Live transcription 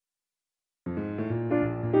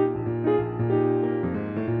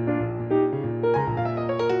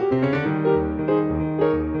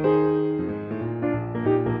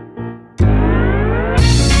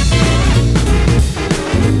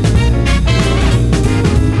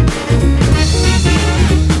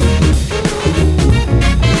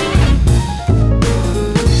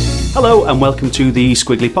Hello and welcome to the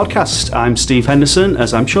Squiggly Podcast. I'm Steve Henderson,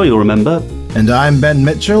 as I'm sure you'll remember. And I'm Ben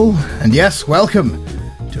Mitchell, and yes, welcome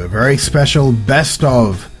to a very special Best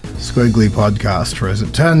of Squiggly Podcast, for as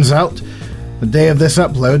it turns out, the day of this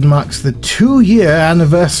upload marks the 2-year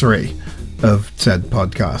anniversary of said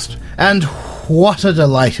podcast. And what a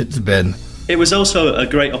delight it's been. It was also a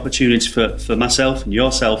great opportunity for myself and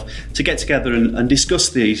yourself to get together and discuss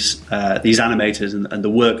these animators and the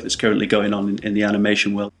work that's currently going on in the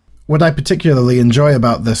animation world. What I particularly enjoy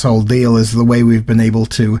about this whole deal is the way we've been able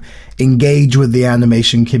to engage with the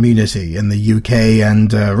animation community in the UK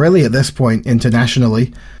and really at this point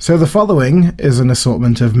internationally. So the following is an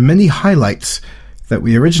assortment of mini highlights that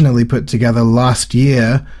we originally put together last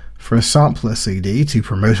year for a sampler CD to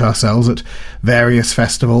promote ourselves at various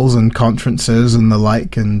festivals and conferences and the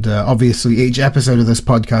like, and obviously each episode of this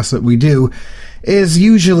podcast that we do is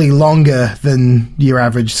usually longer than your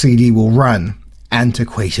average CD will run.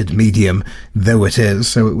 Antiquated medium though it is,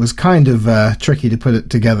 so it was kind of tricky to put it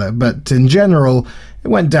together, but in general it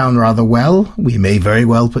went down rather well. We may very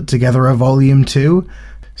well put together a volume 2,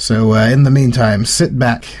 so in the meantime, sit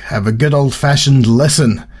back, have a good old-fashioned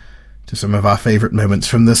listen to some of our favourite moments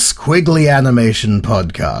from the Squiggly Animation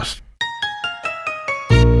Podcast.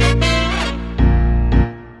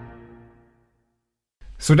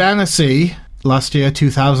 So at Annecy, last year,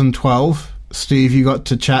 2012, Steve, you got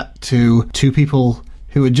to chat to two people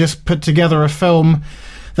who had just put together a film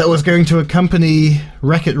that was going to accompany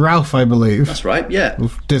Wreck-It Ralph, I believe. That's right, yeah. A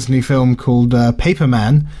Disney film called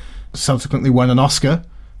Paperman, subsequently won an Oscar,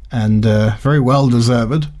 and very well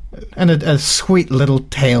deserved. And a sweet little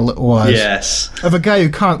tale it was. Yes. Of a guy who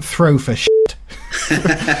can't throw for shit.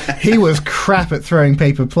 He was crap at throwing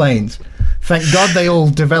paper planes. Thank God they all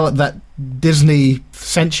developed that Disney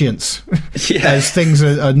sentience, as things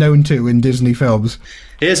are known to in Disney films.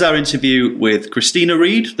 Here's our interview with Christina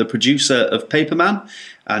Reed, the producer of Paperman,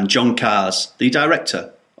 and John Kars, the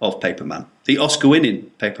director of Paperman, the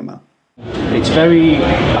Oscar-winning Paperman. It's very,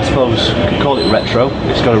 I suppose, you could call it retro.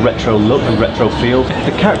 It's got a retro look and retro feel.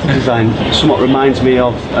 The character design somewhat reminds me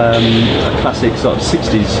of a classic sort of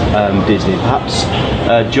 60s Disney. Perhaps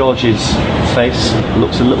George's face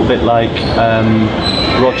looks a little bit like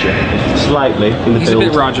Roger, slightly in the He's build. a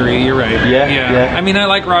bit Roger-y, you're right. Yeah. I mean, I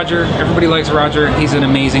like Roger. Everybody likes Roger. He's an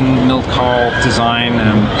amazing milk call design.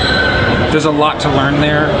 There's a lot to learn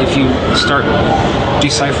there if you start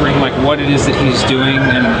deciphering like what it is that he's doing,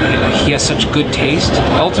 and he has such good taste.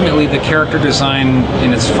 Ultimately, the character design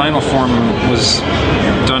in its final form was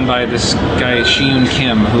done by this guy Shi-Yun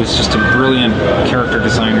Kim, who's just a brilliant character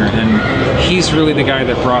designer, and he's really the guy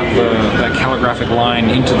that brought that calligraphic line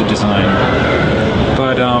into the design.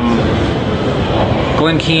 But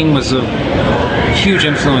Glenn Keane was a huge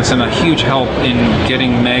influence and a huge help in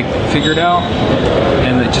getting Meg figured out,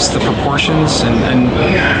 and just the proportions, and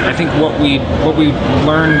I think what we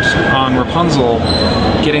learned on Rapunzel,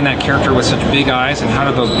 getting that character with such big eyes, and how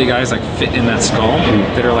do those big eyes like fit in that skull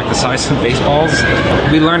that are like the size of baseballs.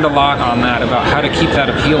 We learned a lot on that about how to keep that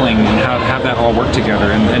appealing and how to have that all work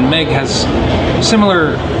together, and Meg has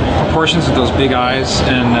similar proportions with those big eyes,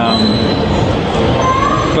 and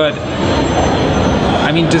but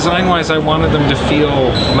I mean, design-wise, I wanted them to feel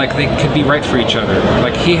like they could be right for each other.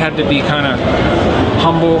 Like, he had to be kind of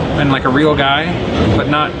humble and like a real guy, but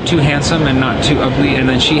not too handsome and not too ugly. And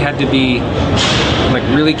then she had to be like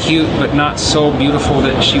really cute, but not so beautiful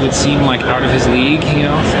that she would seem like out of his league, you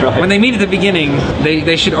know? Right. When they meet at the beginning,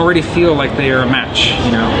 they should already feel like they are a match,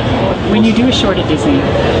 you know? When you do a short at Disney,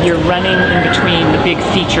 you're running in between the big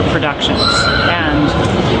feature productions.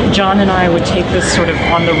 And John and I would take this sort of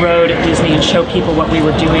on the road at Disney and show people what we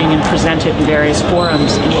were doing and present it in various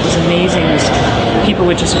forums. And what was amazing is people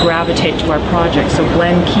would just gravitate to our project. So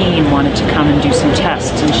Glenn Keane wanted to come and do some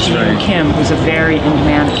tests, and Shi-Yun Kim, who's a very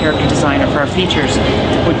in-demand character designer for our features,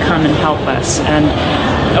 would come and help us. And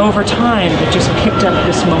over time, it just picked up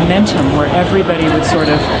this momentum where everybody would sort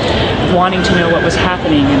of wanting to know what was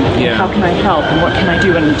happening and how can I help and what can I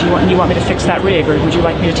do, and do you want me to fix that rig, or would you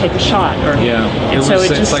like me to take a shot? Or,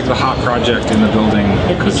 it's like the hot project in the building.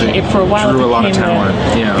 For a while, drew a lot of talent.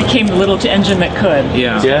 It became the little engine that could.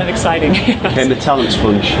 Yeah, it's kind of exciting. Became the talent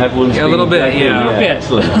sponge. Everyone's a little bit. A little bit.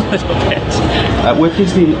 Were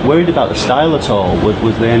Disney worried about the style at all?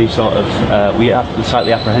 Was there any sort of were you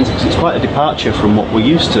slightly apprehensive? Because it's quite a departure from what we're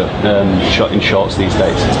used to shot in shorts these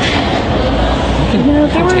days.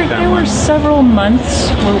 There were several months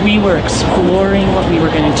where we were exploring what we were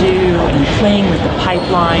going to do and playing with the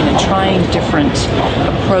pipeline and trying different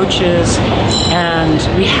approaches, and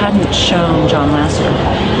we hadn't shown John Lasseter.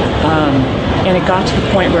 And it got to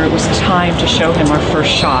the point where it was time to show him our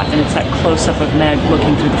first shot, and it's that close-up of Meg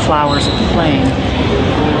looking through the flowers of the plane.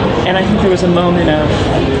 And I think there was a moment of,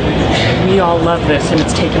 we all love this, and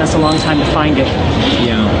it's taken us a long time to find it.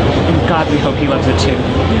 Yeah. And God, we hope he loves it too.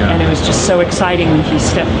 Yeah. And it was just so exciting when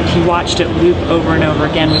he watched it loop over and over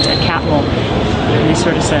again with Ed Catmull. And he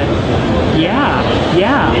sort of said, yeah,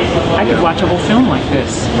 I could watch a whole film like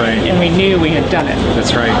this. Right. And we knew we had done it.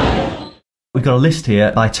 That's right. We've got a list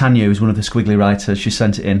here by Tanya, who's one of the Squiggly writers. She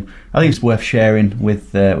sent it in. I think it's worth sharing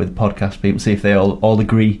with the podcast people, see if they all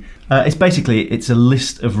agree. It's a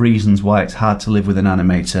list of reasons why it's hard to live with an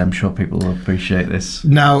animator. I'm sure people will appreciate this.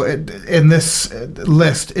 Now, in this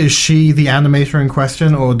list, is she the animator in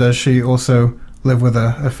question, or does she also live with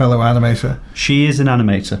a fellow animator? She is an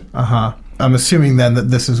animator. Uh-huh. I'm assuming then that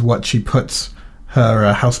this is what she puts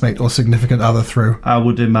her housemate or significant other through. I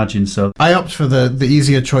would imagine so. I opt for the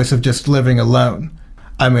easier choice of just living alone.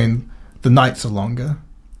 I mean, the nights are longer,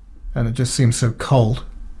 and it just seems so cold.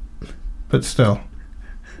 But still.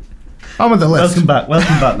 On with the list.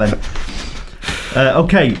 Welcome back then.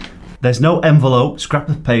 Okay, there's no envelope, scrap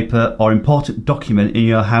of paper, or important document in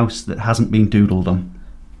your house that hasn't been doodled on.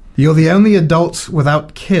 You're the only adults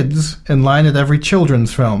without kids in line at every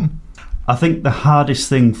children's film. I think the hardest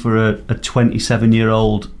thing for a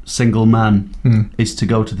 27-year-old single man is to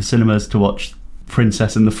go to the cinemas to watch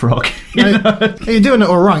Princess and the Frog. You're doing it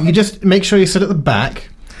all wrong. You just make sure you sit at the back,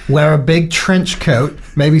 wear a big trench coat,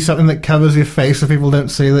 maybe something that covers your face so people don't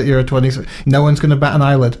see that you're a 20. No one's going to bat an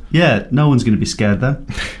eyelid. Yeah, no one's going to be scared then.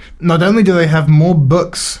 Not only do they have more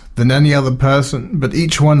books than any other person, but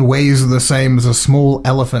each one weighs the same as a small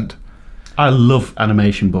elephant. I love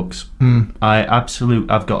animation books.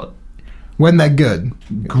 I've got... When they're good.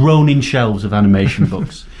 Groaning shelves of animation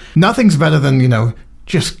books. Nothing's better than,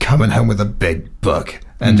 just coming home with a big book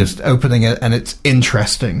and just opening it, and it's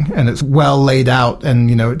interesting and it's well laid out, and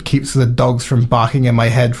it keeps the dogs from barking in my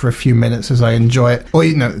head for a few minutes as I enjoy it. Or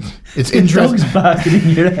it's interesting. Dogs barking in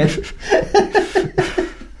your head.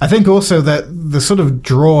 I think also that the sort of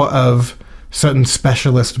draw of certain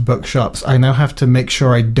specialist bookshops, I now have to make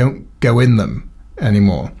sure I don't go in them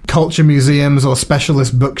anymore. Culture museums or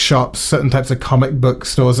specialist bookshops, certain types of comic book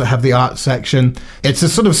stores that have the art section. It's a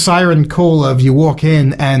sort of siren call of you walk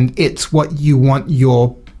in and it's what you want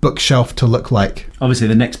your bookshelf to look like. Obviously,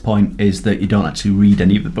 the next point is that you don't actually read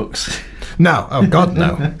any of the books. No. Oh, God,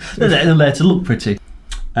 no. They're there to look pretty.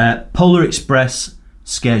 Polar Express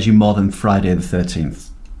scares you more than Friday the 13th.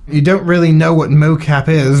 You don't really know what mocap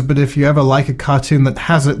is, but if you ever like a cartoon that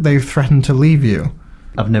has it, they've threatened to leave you.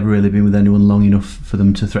 I've never really been with anyone long enough for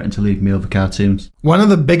them to threaten to leave me over cartoons. One of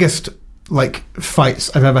the biggest,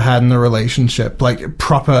 fights I've ever had in a relationship,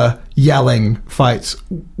 proper yelling fights,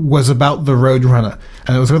 was about the Roadrunner.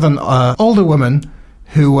 And it was with an older woman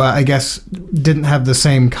who, I guess, didn't have the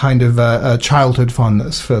same kind of childhood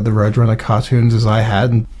fondness for the Roadrunner cartoons as I had.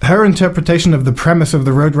 And her interpretation of the premise of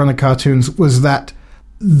the Roadrunner cartoons was that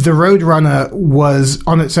the Roadrunner was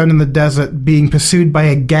on its own in the desert being pursued by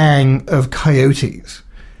a gang of coyotes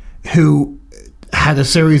who had a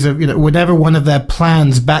series of, whenever one of their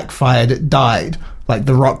plans backfired, it died. Like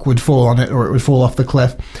the rock would fall on it or it would fall off the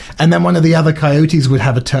cliff. And then one of the other coyotes would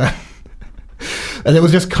have a turn. And it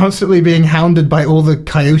was just constantly being hounded by all the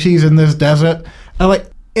coyotes in this desert.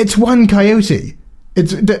 And it's one coyote.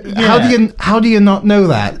 How do you not know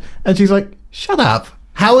that? And she's like, shut up.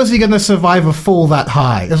 How is he going to survive a fall that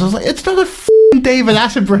high? And I was like, it's not a f***ing David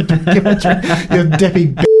Attenborough documentary, you dippy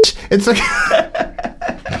bitch. It's like...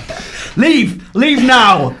 Leave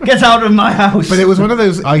now! Get out of my house! But it was one of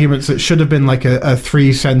those arguments that should have been like a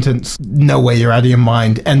 3-sentence, no way you're out of your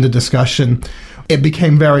mind, end of discussion. It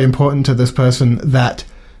became very important to this person that,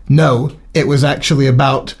 no, it was actually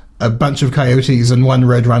about a bunch of coyotes and one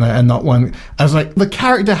Roadrunner and not one. I was like, the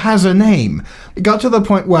character has a name. It got to the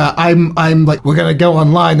point where I'm like, we're going to go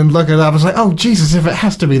online and look it up. I was like, oh, Jesus, if it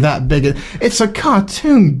has to be that big. It's a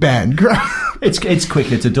cartoon, Ben. It's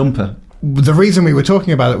quicker to dump her. The reason we were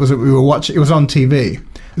talking about it was that we were watching, it was on TV.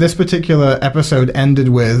 This particular episode ended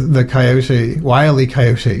with the Wile E.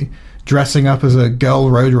 Coyote, dressing up as a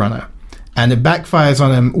girl Roadrunner. And it backfires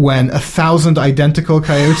on him when 1,000 identical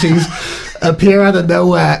coyotes appear out of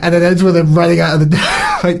nowhere, and it ends with him running out of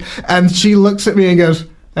the... and she looks at me and goes,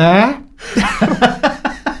 ah?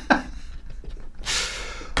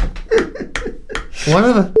 What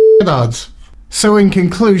are the odds? So in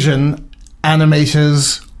conclusion,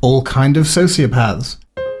 animators, all kind of sociopaths.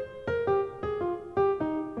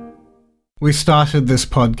 We started this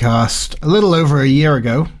podcast a little over a year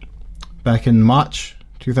ago, back in March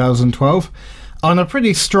 2012. On a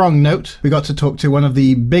pretty strong note, we got to talk to one of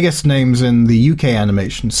the biggest names in the UK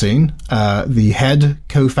animation scene, the head,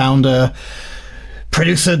 co-founder,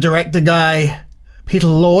 producer, director guy, Peter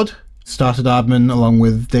Lord. Started Aardman along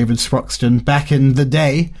with David Sproxton back in the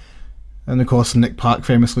day. And of course, Nick Park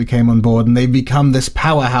famously came on board, and they've become this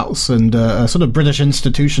powerhouse and a sort of British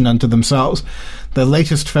institution unto themselves. Their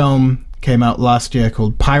latest film came out last year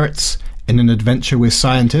called Pirates in an Adventure with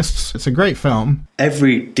Scientists. It's a great film.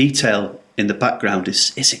 Every detail in the background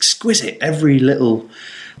is exquisite. Every little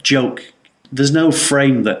joke. There's no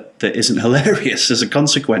frame that isn't hilarious as a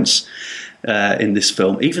consequence in this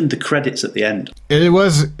film. Even the credits at the end. It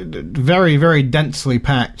was very, very densely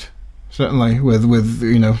packed, certainly, with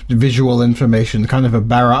visual information, kind of a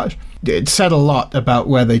barrage. It said a lot about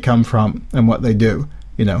where they come from and what they do.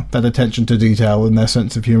 That attention to detail and their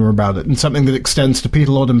sense of humour about it, and something that extends to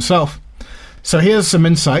Peter Lord himself. So here's some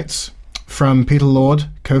insights from Peter Lord,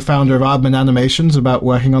 co-founder of Aardman Animations, about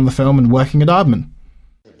working on the film and working at Aardman.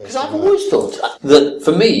 Because I've always thought that,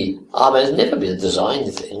 for me, Aardman has never been a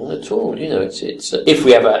design thing at all. It's if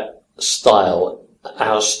we have a style,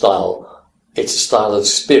 our style, it's a style of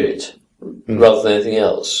spirit rather than anything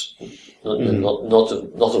else. Not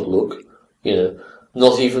of look,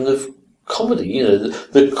 not even of comedy.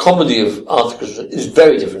 The comedy of Arthur is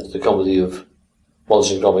very different to the comedy of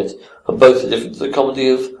Wallace and Gromit, and both are different to the comedy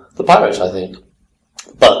of the Pirates, I think.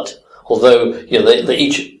 But although they're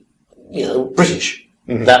each British,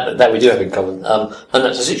 that we do have in common, and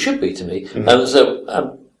that's as it should be to me.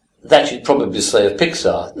 So that you'd probably say of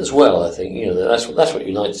Pixar as well. I think that's what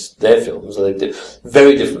unites their films. They do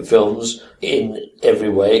very different films in every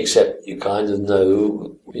way, except you kind of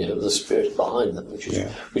know the spirit behind them, which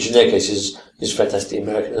in their case is fantastic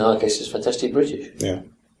American. In our case, is fantastic British. Yeah.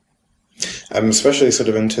 I'm especially sort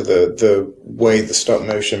of into the way the stop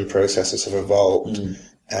motion processes have evolved,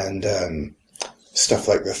 and stuff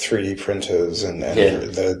like the 3D printers and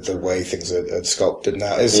the way things are sculpted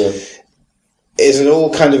now. Is it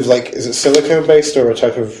all kind of is it silicone based or a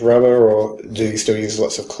type of rubber, or do you still use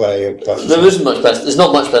lots of clay and plastic? There isn't much plastic. There's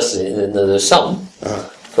not much plastic in it. There's some,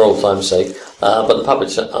 for old time's sake. But the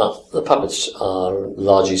puppets are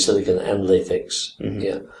largely silicone and latex.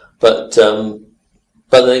 Yeah, but then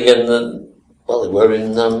again, they were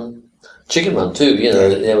in Chicken Run too.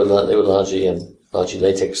 They were largely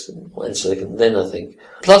latex and silicone. Then I think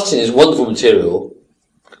plasticine is a wonderful material,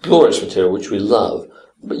 glorious material, which we love,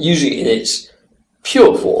 but usually in its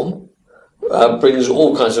pure form brings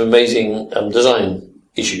all kinds of amazing design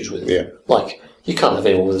issues with it. Yeah. Like, you can't have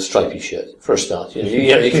anyone with a stripy shirt, for a start. If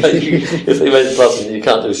they made the plastic, you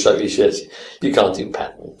can't do stripy shirts. You can't do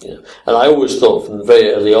pattern. And I always thought from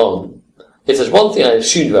very early on, if there's one thing I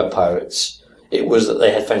assumed about pirates, it was that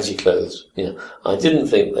they had fancy clothes. I didn't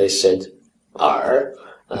think they said "arr."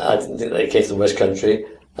 I didn't think they came from the West Country,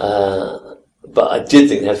 but I did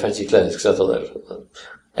think they had fancy clothes, because I thought that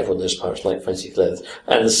everyone knows pirates like fancy clothes.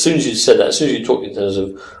 And as soon as you said that, as soon as you talked in terms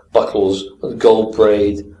of buckles and gold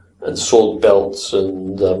braid and sword belts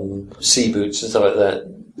and sea boots and stuff like that,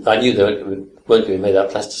 I knew they weren't going to be made out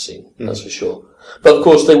of plasticine. That's for sure. But of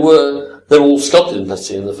course, they're all sculpted in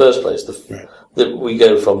plasticine in the first place. We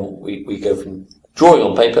go from drawing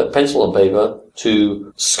on paper, pencil on paper,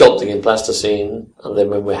 to sculpting in plasticine, and then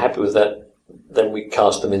when we're happy with that, then we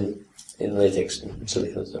cast them in latex and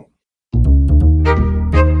silicone and stuff.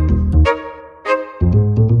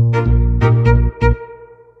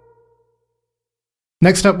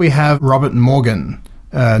 Next up, we have Robert Morgan,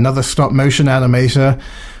 another stop-motion animator,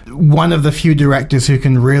 one of the few directors who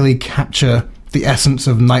can really capture the essence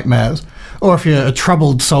of nightmares. Or if you're a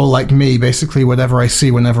troubled soul like me, basically whatever I see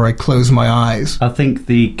whenever I close my eyes. I think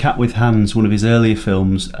The Cat with Hands, one of his earlier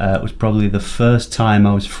films, was probably the first time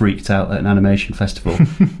I was freaked out at an animation festival.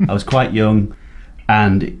 I was quite young,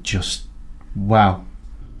 and it just, wow.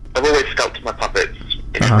 I've always sculpted my puppets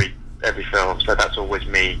in every film, so that's always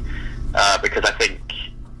me, because I think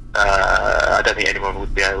I don't think anyone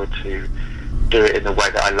would be able to do it in the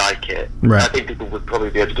way that I like it. Right. I think people would probably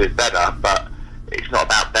be able to do it better, but it's not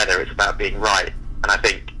about better, it's about being right. And I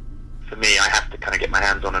think, for me, I have to kind of get my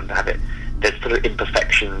hands on and have it. There's sort of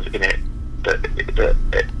imperfections in it that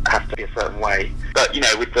it has to be a certain way. But,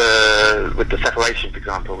 with the Separation, for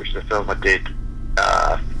example, which is a film I did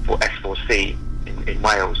for S4C in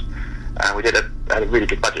Wales, and we had a really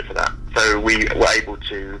good budget for that. So we were able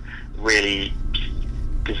to really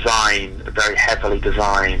very heavily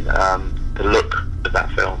design the look of that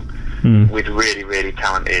film with really, really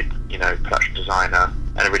talented, production designer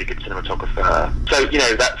and a really good cinematographer. So,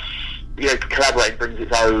 collaborating brings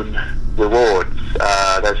its own rewards.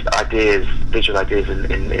 There's ideas, visual ideas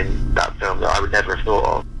in that film that I would never have thought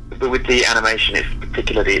of. But with the animation, it's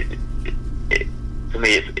particularly, for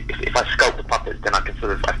me, if I sculpt the puppets, then I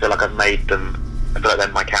feel like I've made them. I feel like they're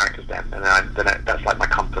my characters then, and that's like my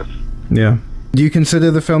compass. Yeah. Do you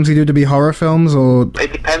consider the films you do to be horror films, or...?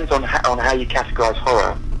 It depends on how you categorise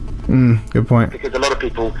horror. Good point. Because a lot of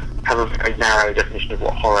people have a very narrow definition of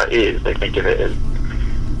what horror is. They think of it as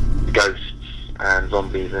ghosts and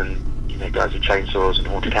zombies and guys with chainsaws and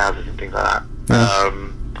haunted houses and things like that. Yeah.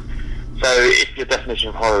 So if your definition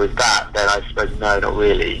of horror is that, then I suppose no, not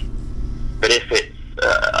really. But if it's,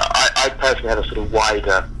 I personally have a sort of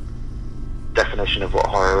wider definition of what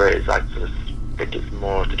horror is. I sort of think it's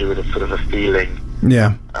more to do with a sort of a feeling,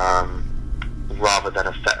 rather than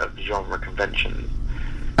a set of genre conventions.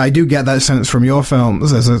 I do get that sense from your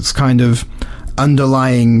films as it's kind of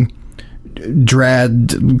underlying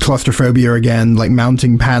dread, claustrophobia again, like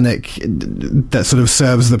mounting panic that sort of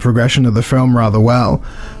serves the progression of the film rather well.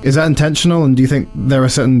 Is that intentional, and do you think there are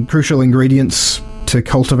certain crucial ingredients to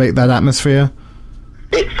cultivate that atmosphere?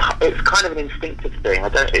 It's kind of an instinctive thing.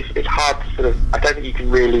 It's hard to sort of, I don't think you can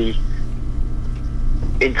really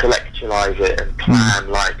intellectualize it and plan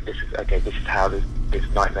like this is how this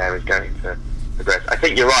nightmare is going to progress. I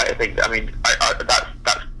think you're right.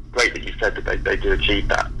 That's great that you said that they do achieve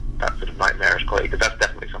that sort of nightmarish quality, because that's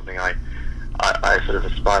definitely something I sort of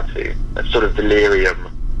aspire to. That sort of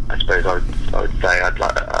delirium, I suppose I would say.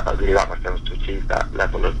 I'd really like my films to achieve that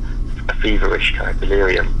level of a feverish kind of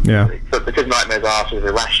delirium. Yeah. But because nightmares are sort of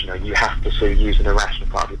irrational, you have to sort of use an irrational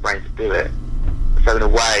part of your brain to do it. So in a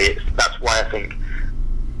way, that's why I think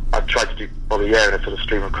I've tried to do Baudelaire in a sort of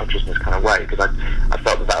stream of consciousness kind of way, because I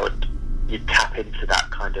felt that you'd tap into that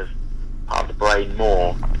kind of part of the brain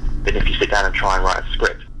more than if you sit down and try and write a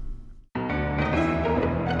script. I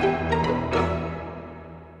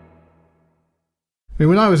mean,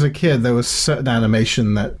 when I was a kid, there was certain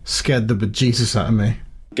animation that scared the bejesus out of me.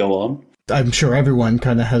 Go on. I'm sure everyone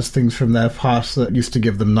kind of has things from their past that used to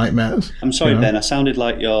give them nightmares. I'm sorry, Ben. I sounded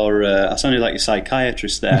like your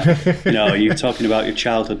psychiatrist there. You're talking about your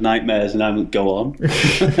childhood nightmares, and I'm go on.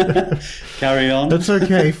 Carry on. That's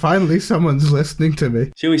okay. Finally, someone's listening to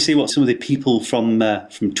me. Shall we see what some of the people from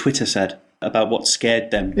Twitter said about what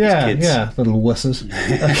scared them as kids? Yeah, little wusses.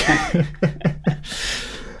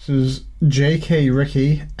 This is JK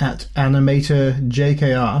Ricky at Animator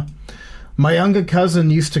JKR. My younger cousin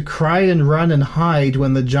used to cry and run and hide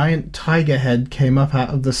when the giant tiger head came up out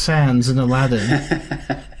of the sands in Aladdin.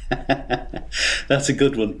 That's a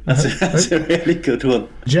good one. That's a really good one.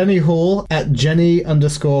 Jenny Hall at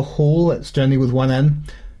Jenny_Hall. That's Jenny with one N.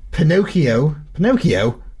 Pinocchio?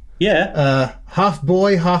 Yeah. Half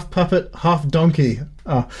boy, half puppet, half donkey.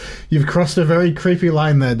 Oh, you've crossed a very creepy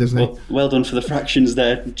line there, Disney. Well done for the fractions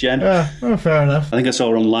there, Jen. Fair enough. I think I saw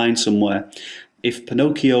online somewhere. If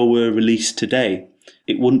Pinocchio were released today,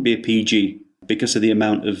 it wouldn't be a PG because of the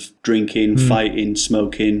amount of drinking, fighting,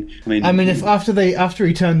 smoking. I mean, if after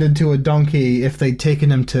he turned into a donkey, if they'd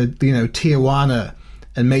taken him to Tijuana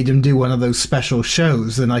and made him do one of those special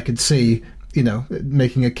shows, then I could see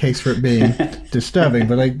making a case for it being disturbing.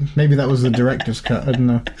 But maybe that was the director's cut. I don't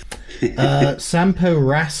know. Sampo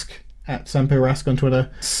Rask at Sampo Rask on Twitter.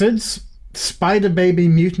 Sid's Spider Baby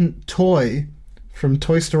mutant toy from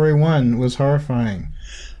Toy Story 1 was horrifying.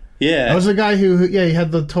 Yeah. That was the guy who he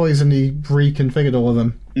had the toys and he reconfigured all of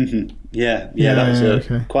them. Mm-hmm. Yeah, that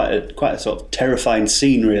was quite a sort of terrifying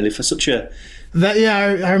scene, really, for such a...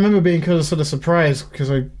 I remember being kind of sort of surprised,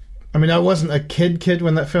 because I wasn't a kid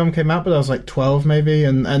when that film came out, but I was like 12 maybe,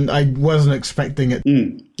 and I wasn't expecting it.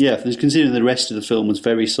 Yeah, considering the rest of the film was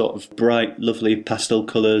very sort of bright, lovely pastel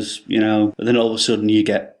colours, and then all of a sudden you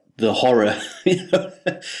get the horror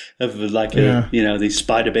of these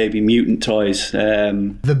Spider Baby mutant toys.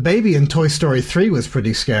 The baby in Toy Story 3 was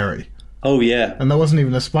pretty scary. Oh yeah. And that wasn't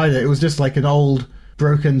even a spider, it was just like an old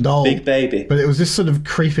broken doll. Big baby. But it was just sort of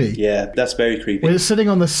creepy. Yeah, that's very creepy. When it's sitting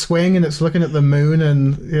on the swing and it's looking at the moon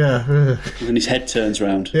and and his head turns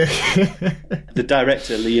around. The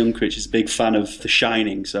director, Lee Unkrich, is a big fan of The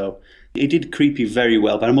Shining, so he did creepy very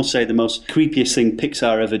well. But I must say the most creepiest thing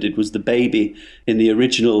Pixar ever did was the baby in the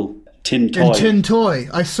original Tin Toy. In Tin Toy.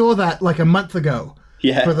 I saw that like a month ago.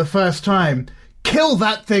 Yeah. For the first time. Kill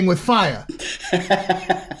that thing with fire.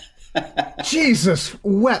 Jesus,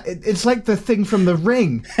 it's like the thing from The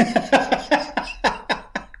Ring.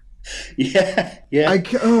 Yeah.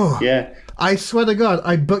 Yeah. I swear to God,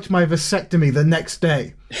 I booked my vasectomy the next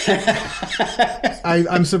day.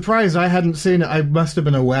 I'm surprised I hadn't seen it. I must have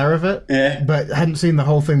been aware of it, but hadn't seen the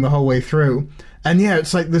whole thing the whole way through. And yeah,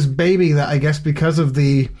 it's like this baby that I guess because of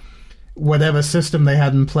the whatever system they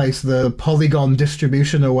had in place, the polygon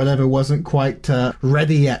distribution or whatever, wasn't quite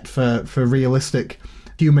ready yet for realistic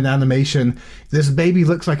human animation. This baby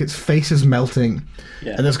looks like its face is melting,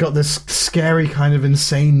 and it's got this scary kind of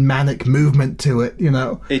insane manic movement to it, you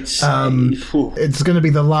know. It's going to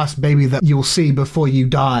be the last baby that you'll see before you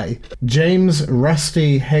die. James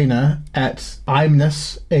Rusty Hayner at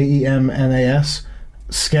Aemnas, Aemnas,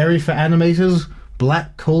 scary for animators,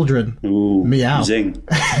 Black Cauldron. Ooh, meow. Zing.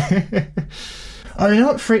 Oh, you know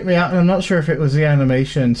what freaked me out, and I'm not sure if it was the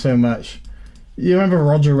animation so much. You remember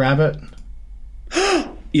Roger Rabbit?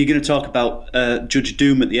 You're going to talk about Judge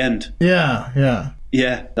Doom at the end? Yeah.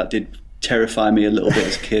 Yeah, that did terrify me a little bit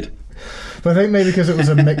as a kid. But I think maybe because it was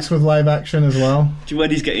a mix with live action as well. Do you know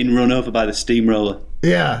when he's getting run over by the steamroller?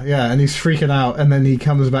 Yeah, and he's freaking out, and then he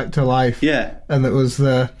comes back to life. Yeah. And it was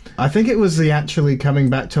I think it was the actually coming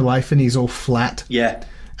back to life, and he's all flat. Yeah.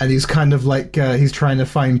 And he's kind of like, he's trying to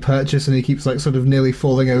find purchase, and he keeps like sort of nearly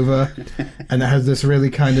falling over. And it has this really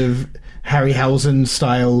kind of Harryhausen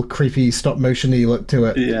style creepy stop motion-y look to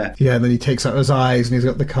it. Yeah, and then he takes out his eyes and he's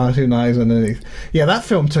got the cartoon eyes underneath. Yeah, that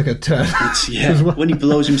film took a turn. Well. When he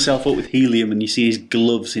blows himself up with helium and you see his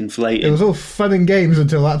gloves inflating. It was all fun and games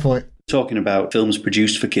until that point. Talking about films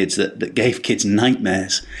produced for kids that gave kids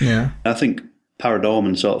nightmares. Yeah. I think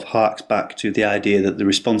Paranorman sort of harks back to the idea that the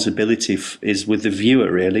responsibility is with the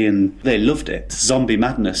viewer, really, and they loved it. Zombie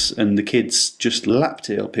Madness, and the kids just lapped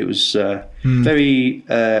it up. It was very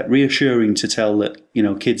reassuring to tell that, you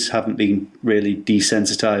know, kids haven't been really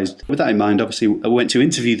desensitized. With that in mind, obviously, I went to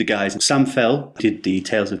interview the guys. Sam Fell did the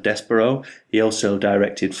Tales of Despero. He also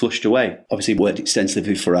directed Flushed Away. Obviously worked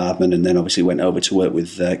extensively for Aardman, and then obviously went over to work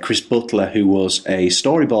with Chris Butler, who was a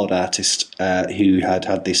storyboard artist who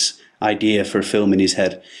had this idea for a film in his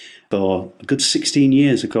head for a good 16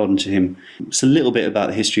 years, according to him. It's a little bit about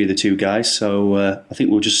the history of the two guys, so I think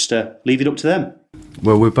we'll just leave it up to them.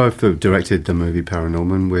 Well, we both directed the movie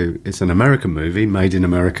Paranorman. It's an American movie made in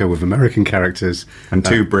America with American characters. And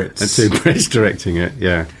two Brits. And two Brits directing it,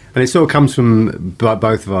 yeah. And it sort of comes from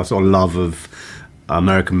both of our sort of love of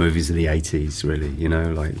American movies of the 80s, really, you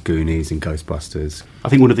know, like Goonies and Ghostbusters. I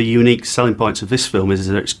think one of the unique selling points of this film is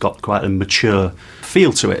that it's got quite a mature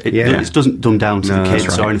feel to it. It doesn't dumb down to the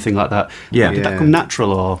kids or anything like that. Yeah. Did that come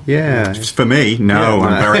natural or? Yeah. For me, no,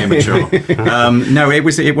 I'm very immature. No, it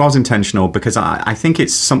was intentional because I think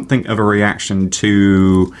it's something of a reaction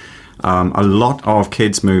to a lot of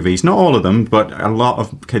kids' movies, not all of them, but a lot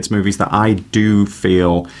of kids' movies that I do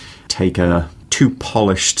feel take a too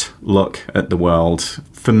polished look at the world.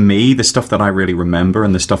 For me, the stuff that I really remember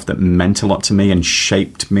and the stuff that meant a lot to me and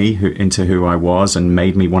shaped me into who I was and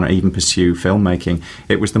made me want to even pursue filmmaking,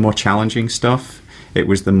 it was the more challenging stuff. It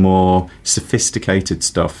was the more sophisticated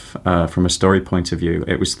stuff from a story point of view.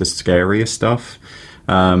 It was the scarier stuff.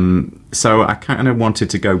 So I kind of wanted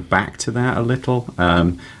to go back to that a little.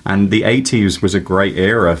 And the 80s was a great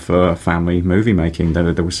era for family movie making.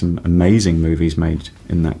 There were some amazing movies made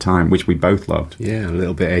in that time, which we both loved. Yeah, a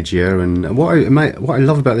little bit edgier. And what I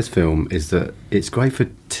love about this film is that it's great for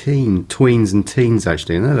tweens and teens,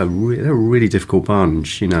 actually. And they're a really difficult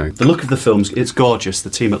bunch, you know. The look of the films, it's gorgeous. The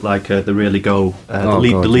team at Leica, they really go,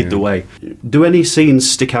 lead the way. Do any scenes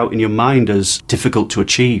stick out in your mind as difficult to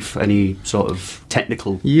achieve? Any sort of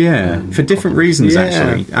technical? Yeah, for different reasons,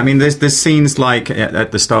 actually. I mean, there's scenes like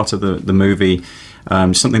at the start of the movie,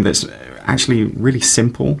 something that's actually really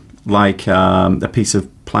simple, like a piece of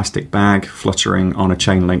plastic bag fluttering on a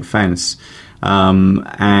chain link fence.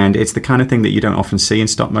 And it's the kind of thing that you don't often see in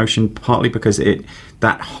stop motion, partly because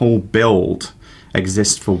that whole build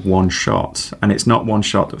exists for one shot, and it's not one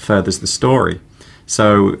shot that furthers the story.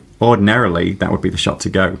 So ordinarily, that would be the shot to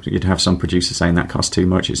go. You'd have some producer saying that costs too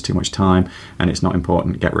much, it's too much time, and it's not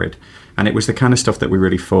important, get rid. And it was the kind of stuff that we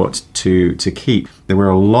really fought to keep. There were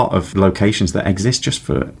a lot of locations that exist just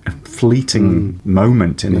for a fleeting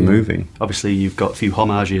moment in the movie. Obviously, you've got a few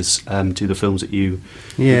homages to the films that you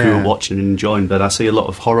grew up watching and enjoying, but I see a lot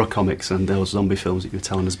of horror comics and those zombie films that you were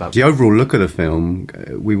telling us about. The overall look of the film,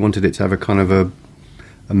 we wanted it to have a kind of a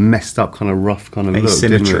messed up, kind of rough kind of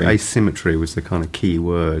asymmetry. Look. Asymmetry was the kind of key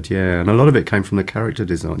word, yeah. And a lot of it came from the character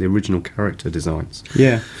design, the original character designs.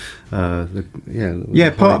 Yeah. Part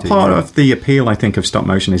of the appeal, I think, of stop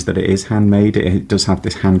motion is that it is handmade. It does have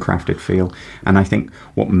this handcrafted feel. And I think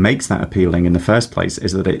what makes that appealing in the first place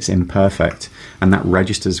is that it's imperfect, and that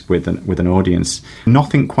registers with an audience.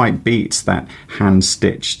 Nothing quite beats that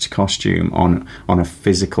hand-stitched costume on a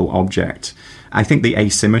physical object. I think the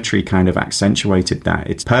asymmetry kind of accentuated that.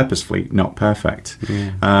 It's purposefully not perfect.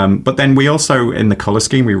 Yeah. But then we also, in the colour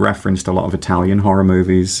scheme, we referenced a lot of Italian horror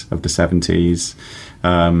movies of the 70s.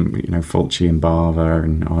 Fulci and Bava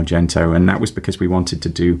and Argento, and that was because we wanted to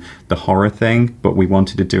do the horror thing, but we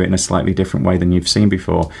wanted to do it in a slightly different way than you've seen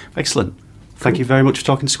before. Excellent. Thank you very much for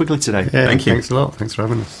talking to Squiggly today. Yeah, Thank you. Thanks a lot. Thanks for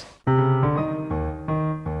having us.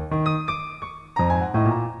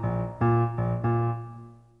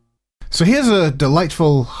 So here's a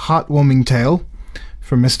delightful, heartwarming tale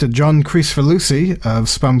from Mr. John Kricfalusi of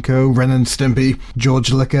Spumco, Ren and Stimpy,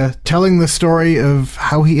 George Liquor, telling the story of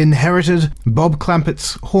how he inherited Bob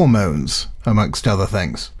Clampett's hormones, amongst other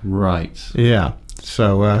things. Right. Yeah,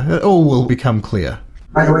 so it all will become clear.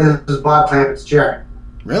 By the way, this is Bob Clampett's chair.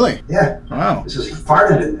 Really? Yeah. Wow. This is, he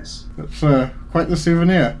farted in this. That's quite the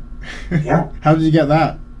souvenir. Yeah. How did you get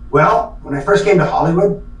that? Well, when I first came to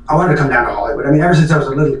Hollywood, I wanted to come down to Hollywood. I mean, ever since I was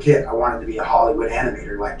a little kid, I wanted to be a Hollywood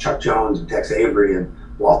animator like Chuck Jones and Tex Avery and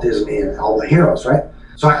Walt Disney and all the heroes, right?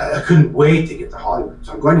 So I couldn't wait to get to Hollywood.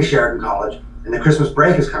 So I'm going to Sheridan College, and the Christmas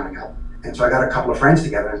break is coming up. And so I got a couple of friends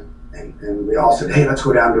together, and we all said, hey, let's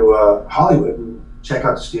go down to Hollywood and check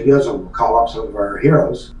out the studios, and we'll call up some of our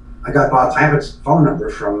heroes. I got Bob Clampett's phone number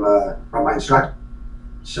from my instructor.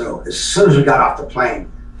 So as soon as we got off the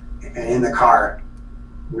plane and in the car,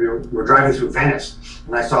 we were driving through Venice,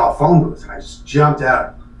 and I saw a phone booth, and I just jumped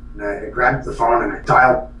out, and I grabbed the phone and I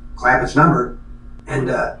dialed Clampett's number, and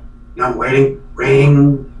I'm waiting,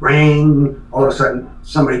 ring, ring. All of a sudden,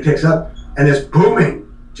 somebody picks up, and this booming,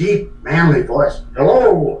 deep, manly voice,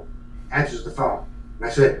 hello, answers the phone. And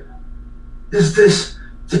I said, is this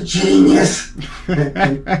the genius?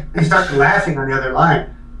 and he started laughing on the other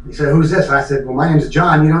line. He said, who's this? And I said, well, my name's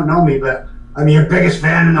John. You don't know me, but I'm your biggest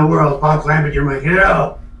fan in the world. Bob Clampett, you're my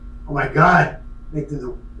hero. Oh my God. Make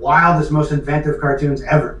the wildest, most inventive cartoons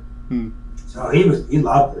ever. So he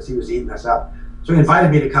loved this. He was eating us up. So he invited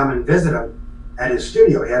me to come and visit him at his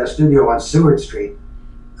studio. He had a studio on Seward Street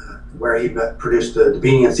where he produced the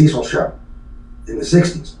Beanie and Cecil show in the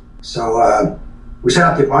 60s. So we set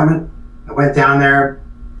up the appointment. I went down there,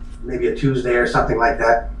 maybe a Tuesday or something like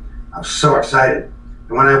that. I was so excited.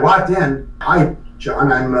 And when I walked in, hi,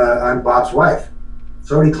 John, I'm Bob's wife,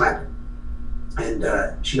 Sodie Clampett.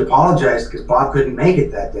 And she apologized because Bob couldn't make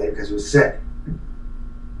it that day because he was sick.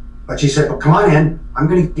 But she said, well, come on in. I'm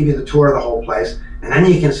going to give you the tour of the whole place. And then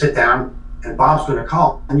you can sit down and Bob's going to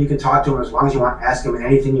call. And you can talk to him as long as you want, ask him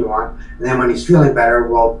anything you want. And then when he's feeling better,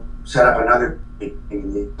 we'll set up another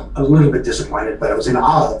meeting. I was a little bit disappointed, but it was in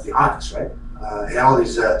awe of the office, right? He had all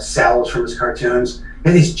these cells from his cartoons. He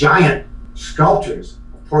had these giant sculptures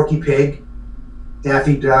of Porky Pig,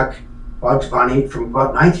 Daffy Duck, Bugs Bunny from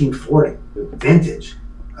about 1940. The vintage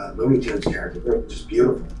Looney Tunes characters. They were just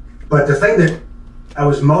beautiful. But the thing that I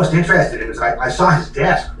was most interested in is I saw his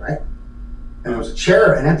desk, right? And there was a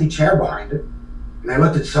chair, an empty chair behind it. And I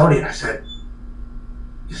looked at Sodie and I said,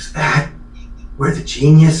 is that where the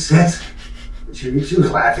genius sits? And she was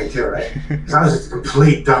laughing too, right? Because I was just a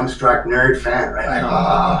complete dumbstruck nerd fan, right?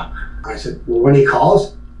 Like, I said, well, when he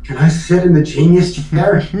calls, can I sit in the genius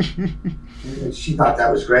chair? And she thought that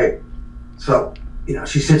was great. So,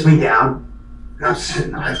 she sits me down, and I'm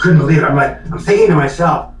sitting, I couldn't believe it. I'm thinking to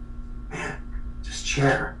myself, man, this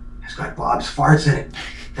chair has got Bob's farts in it.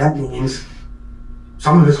 That means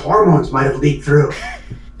some of his hormones might have leaked through.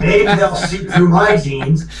 Maybe they'll seep through my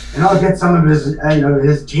genes, and I'll get some of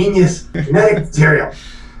his genius genetic material.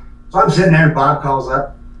 So I'm sitting there, and Bob calls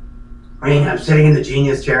up. I'm sitting in the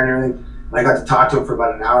genius chair and everything, and I got to talk to him for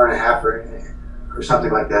about an hour and a half or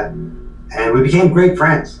something like that. And we became great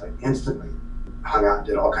friends, like instantly. Hung out and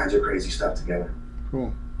did all kinds of crazy stuff together.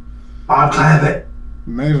 Cool. Bob Clampett.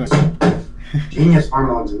 Amazing. Genius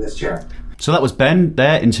hormones in this chair. So that was Ben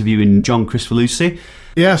there interviewing John Kricfalusi.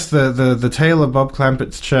 Yes, the tale of Bob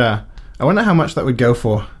Clampett's chair. I wonder how much that would go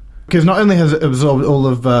for. Because not only has it absorbed all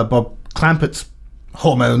of Bob Clampett's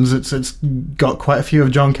hormones, it's got quite a few of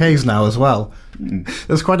John Kay's now as well.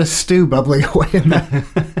 There's quite a stew bubbling away in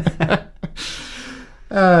there.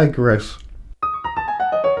 Gross.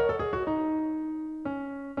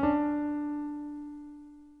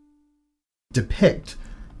 Depict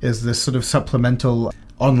is this sort of supplemental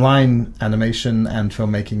online animation and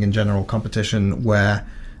filmmaking in general competition where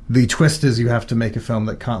the twist is you have to make a film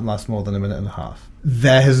that can't last more than a minute and a half.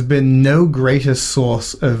 There has been no greater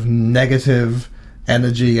source of negative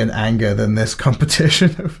energy and anger than this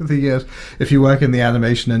competition over the years. If you work in the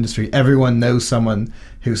animation industry, everyone knows someone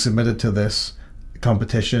who submitted to this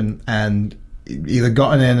competition and either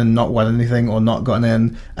gotten in and not won anything or not gotten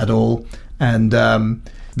in at all. And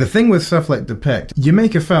the thing with stuff like Depict, you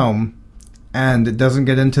make a film and it doesn't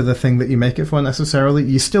get into the thing that you make it for necessarily.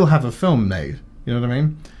 You still have a film made. You know what I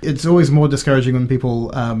mean? It's always more discouraging when people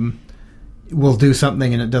will do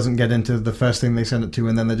something and it doesn't get into the first thing they send it to,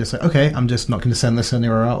 and then they're just like, okay, I'm just not going to send this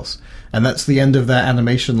anywhere else, and that's the end of their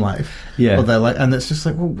animation life. Yeah. Or they're like, and it's just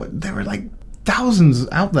like, well, there are like thousands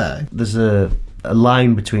out there. There's a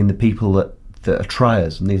line between the people that are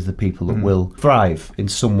triers, and these are the people that will thrive in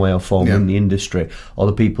some way or form in the industry, or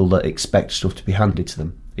the people that expect stuff to be handed to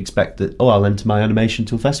them. Expect that, I'll enter my animation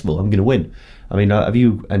to a festival, I'm going to win. I mean, have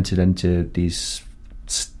you entered into these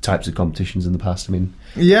types of competitions in the past? I mean,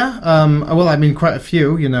 well, I mean, quite a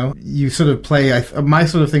few. You know, you sort of play. My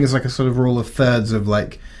sort of thing is like a sort of rule of thirds of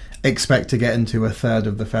like expect to get into a third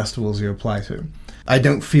of the festivals you apply to. I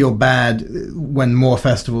don't feel bad when more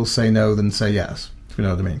festivals say no than say yes. If you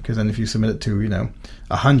know what I mean? Because then if you submit it to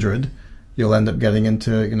 100, you'll end up getting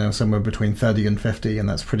into somewhere between 30 and 50, and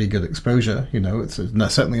that's pretty good exposure. It's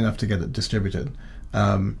certainly enough to get it distributed.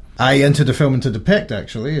 I entered a film into Depict,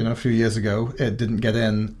 actually, a few years ago. It didn't get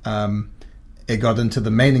in. It got into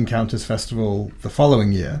the main Encounters Festival the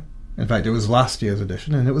following year. In fact, it was last year's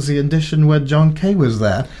edition, and it was the edition where John Kay was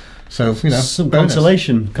there. So, some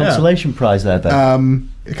consolation prize there, Ben.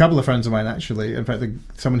 A couple of friends of mine, actually. In fact,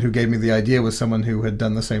 someone who gave me the idea was someone who had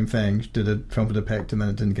done the same thing. She did a film for Depict, and then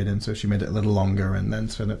it didn't get in, so she made it a little longer and then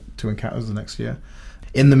sent it to Encounters the next year.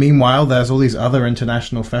 In the meanwhile, there's all these other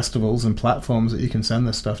international festivals and platforms that you can send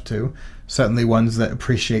this stuff to. Certainly ones that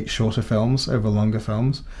appreciate shorter films over longer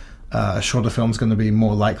films. A shorter film's going to be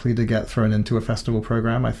more likely to get thrown into a festival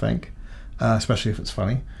program, I think, especially if it's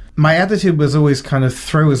funny. My attitude was always kind of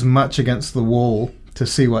throw as much against the wall to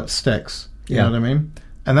see what sticks. You know what I mean?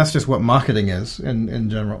 And that's just what marketing is in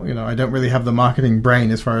general. I don't really have the marketing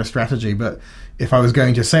brain as far as strategy, but if I was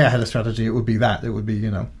going to say I had a strategy, it would be that. It would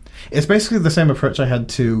be, It's basically the same approach I had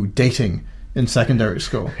to dating in secondary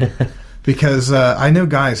school. Because I know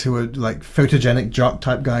guys who were like photogenic jock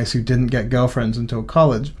type guys who didn't get girlfriends until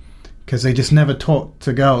college because they just never talked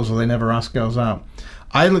to girls or they never asked girls out.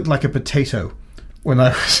 I looked like a potato when I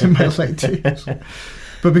was in my late teens.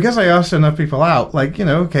 But because I asked enough people out,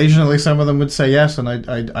 occasionally some of them would say yes, and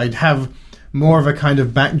I'd have more of a kind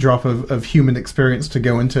of backdrop of human experience to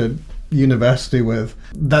go into university with.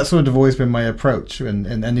 That's sort of always been my approach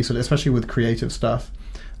in any sort of, especially with creative stuff,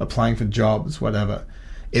 applying for jobs, whatever,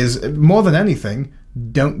 is more than anything,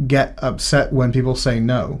 don't get upset when people say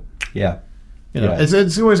no. Yeah.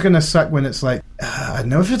 It's always going to suck when it's like, I don't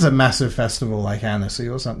know, if it's a massive festival like Annecy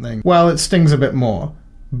or something, well, it stings a bit more,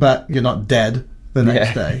 but you're not dead the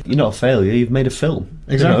next day. You're not a failure, you've made a film.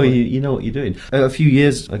 Exactly. You know what you're doing. A few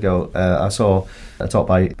years ago, I saw a talk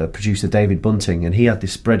by producer David Bunting, and he had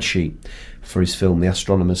this spreadsheet for his film, The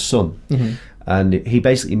Astronomer's Son. Mm-hmm. And he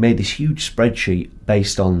basically made this huge spreadsheet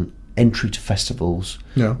based on entry to festivals,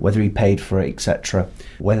 whether he paid for it, etc.,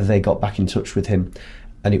 whether they got back in touch with him.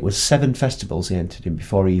 And it was 7 festivals he entered in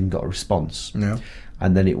before he even got a response. Yeah.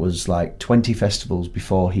 And then it was like 20 festivals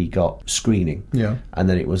before he got screening. Yeah. And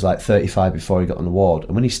then it was like 35 before he got an award.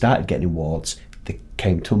 And when he started getting awards, they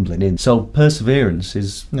came tumbling in. So perseverance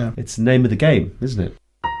is it's the name of the game, isn't it?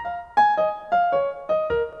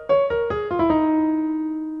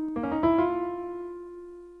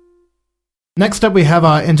 Next up, we have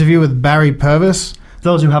our interview with Barry Purvis. For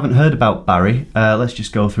those who haven't heard about Barry, let's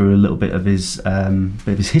just go through a little bit of his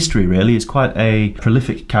history, really. He's quite a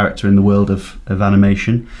prolific character in the world of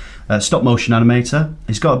animation. Stop-motion animator.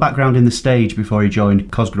 He's got a background in the stage before he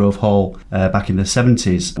joined Cosgrove Hall back in the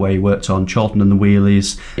 70s, where he worked on Charlton and the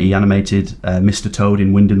Wheelies. He animated Mr. Toad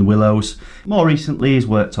in Wind in the Willows. More recently, he's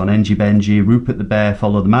worked on Engie Benji, Rupert the Bear,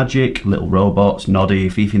 Follow the Magic, Little Robots, Noddy,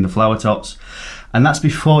 Fifi and the Flower Tots. And that's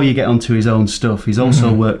before you get onto his own stuff. He's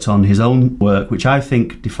also worked on his own work, which I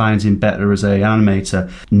think defines him better as an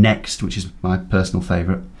animator. Next, which is my personal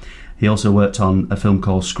favourite. He also worked on a film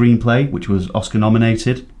called Screenplay, which was Oscar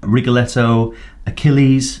nominated, Rigoletto,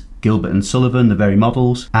 Achilles, Gilbert and Sullivan, The Very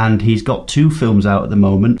Models, and he's got 2 films out at the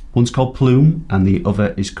moment. One's called Plume, and the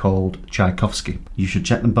other is called Tchaikovsky. You should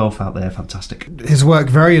check them both out, they're fantastic. His work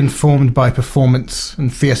very informed by performance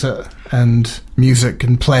and theatre and music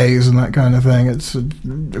and plays and that kind of thing. It's a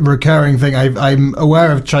recurring thing. I'm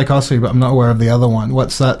aware of Tchaikovsky, but I'm not aware of the other one.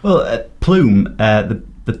 What's that? Well, Plume,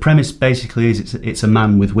 the premise basically is it's a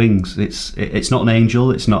man with wings. It's not an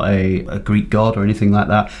angel, it's not a Greek god or anything like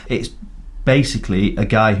that. It's basically a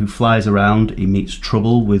guy who flies around, he meets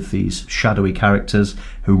trouble with these shadowy characters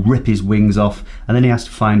who rip his wings off, and then he has to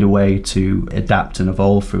find a way to adapt and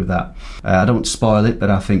evolve through that. I don't want to spoil it, but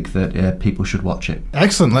I think that people should watch it.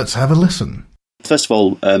 Excellent, let's have a listen. First of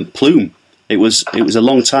all, Plume. It was a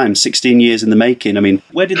long time, 16 years in the making. I mean,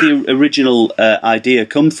 where did the original idea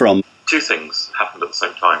come from? 2 things happened at the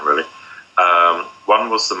same time, really. One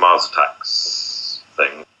was the Mars Attacks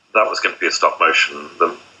thing. That was going to be a stop motion.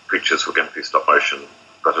 The creatures were going to be stop motion,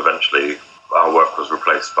 but eventually our work was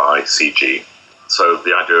replaced by CG. So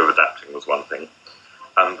the idea of adapting was one thing.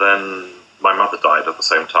 And then my mother died at the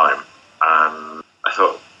same time, and I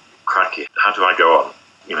thought, crikey, how do I go on?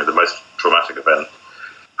 You know, the most traumatic event,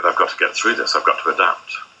 but I've got to get through this, I've got to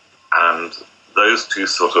adapt. And those two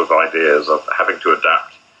sort of ideas of having to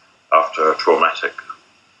adapt after a traumatic,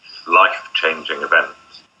 life-changing event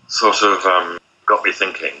sort of got me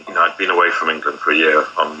thinking. You know, I'd been away from England for a year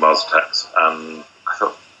on Mars Attacks, and I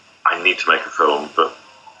thought, I need to make a film, but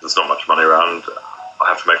there's not much money around. I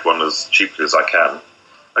have to make one as cheaply as I can.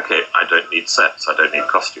 Okay, I don't need sets, I don't need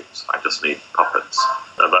costumes, I just need puppets.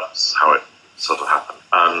 And that's how it sort of happened.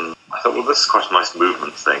 And I thought, well, this is quite a nice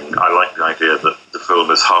movement thing. I like the idea that the film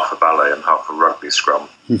is half a ballet and half a rugby scrum.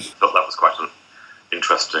 I thought that was quite an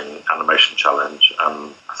interesting animation challenge.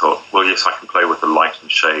 And I thought, well, yes, I can play with the light and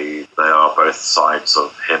shade. They are both sides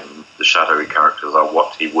of him. The shadowy characters are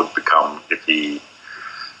what he would become if he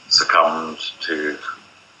succumbed to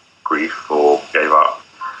grief or gave up.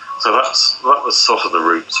 So that was sort of the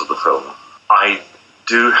roots of the film. I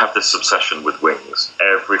do have this obsession with wings.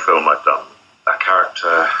 Every film I've done, a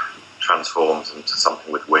character transforms into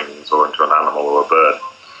something with wings or into an animal or a bird.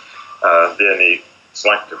 The only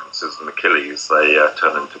slight difference is in Achilles, they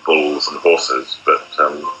turn into bulls and horses, but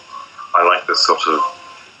I like this sort of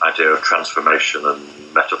idea of transformation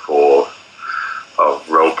and metaphor of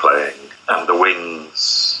role-playing. And the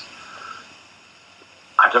wings,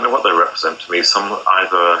 I don't know what they represent to me.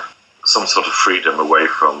 Either some sort of freedom away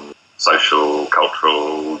from social,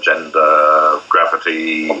 cultural, gender,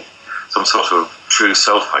 gravity, some sort of true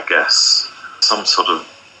self, I guess. Some sort of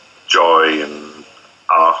joy and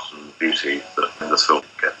art and beauty that in this film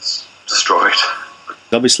gets destroyed.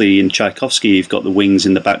 Obviously, in Tchaikovsky, you've got the wings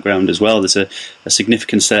in the background as well. There's a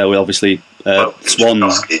significance there with obviously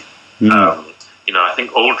swans. You know, I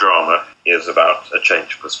think all drama is about a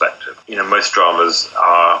change of perspective. You know, most dramas,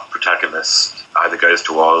 our protagonist either goes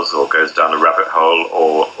to Oz or goes down a rabbit hole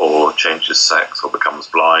or changes sex or becomes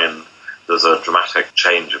blind. There's a dramatic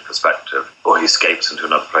change of perspective, or he escapes into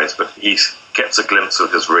another place, but he gets a glimpse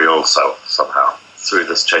of his real self somehow through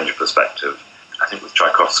this change of perspective. I think with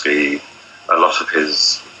Tchaikovsky, a lot of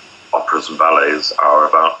his operas and ballets are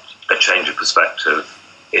about a change of perspective.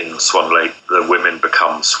 In Swan Lake, the women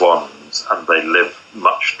become swans and they live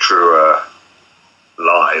much truer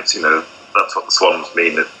lives. You know, that's what the swans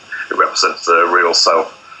mean. It represents the real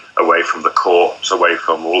self, away from the court, away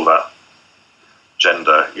from all that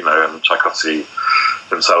gender, you know. And Tchaikovsky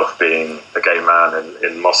himself being a gay man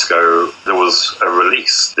in Moscow, there was a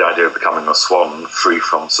release. The idea of becoming a swan, free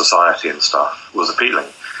from society and stuff, was appealing.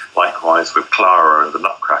 Likewise with Clara and the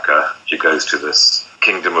Nutcracker, she goes to this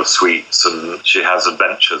kingdom of sweets and she has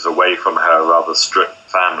adventures away from her rather strict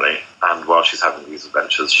family. And while she's having these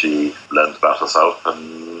adventures, she learns about herself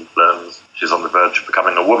and learns she's on the verge of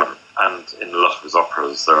becoming a woman. And in a lot of his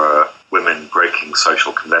operas, there are women breaking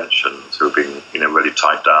social conventions who have been, you know, really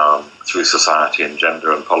tied down through society and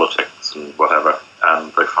gender and politics and whatever.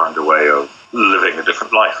 And they find a way of living a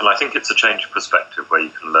different life. And I think it's a change of perspective where you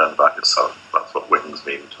can learn about yourself. That's what wings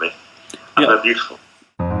mean to me. And they're beautiful.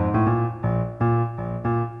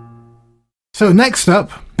 So next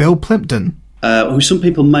up, Bill Plympton. Who some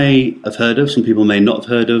people may have heard of, some people may not have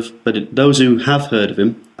heard of, but those who have heard of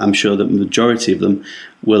him, I'm sure that the majority of them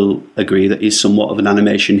will agree that he's somewhat of an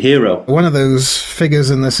animation hero. One of those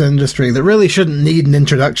figures in this industry that really shouldn't need an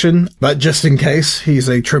introduction, but just in case, he's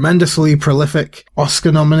a tremendously prolific,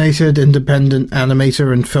 Oscar-nominated independent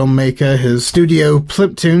animator and filmmaker. His studio,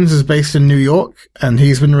 Plymptoons, is based in New York, and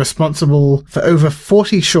he's been responsible for over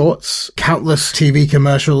 40 shorts, countless TV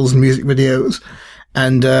commercials, music videos,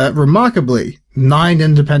 and remarkably, 9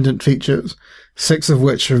 independent features, 6 of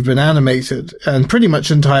which have been animated, and pretty much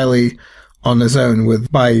entirely on his own, with,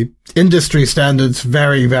 by industry standards,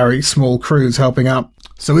 very, very small crews helping out.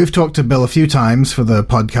 So we've talked to Bill a few times for the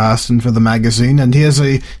podcast and for the magazine, and here's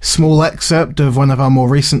a small excerpt of one of our more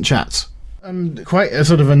recent chats. I'm quite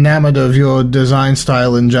sort of enamored of your design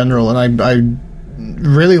style in general, and I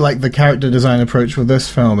really like the character design approach with this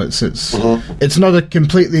film. It's not a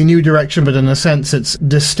completely new direction, but in a sense it's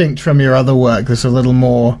distinct from your other work. There's a little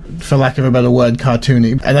more, for lack of a better word,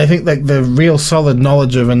 cartoony. And I think like the real solid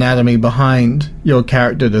knowledge of anatomy behind your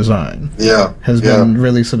character design has been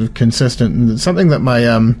really sort of consistent. And it's something that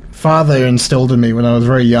my father instilled in me when I was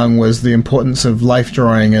very young, was the importance of life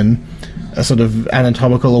drawing and a sort of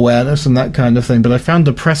anatomical awareness and that kind of thing. But I found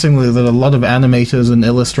depressingly that a lot of animators and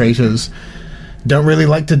illustrators don't really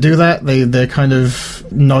like to do that. They're kind of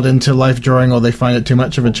not into life drawing, or they find it too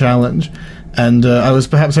much of a challenge. And I was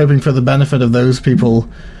perhaps hoping for the benefit of those people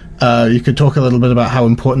You could talk a little bit about how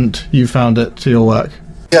important you found it to your work.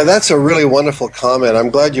 Yeah, that's a really wonderful comment. I'm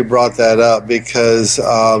glad you brought that up because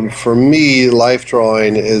for me, life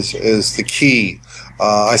drawing is the key.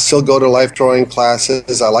 I still go to life drawing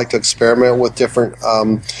classes. I like to experiment with different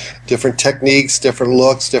techniques, different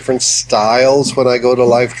looks, different styles when I go to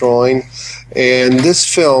life drawing. And this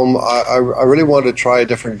film, I really wanted to try a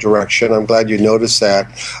different direction. I'm glad you noticed that.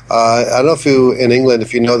 I don't know if you, in England,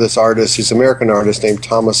 if you know this artist, he's an American artist named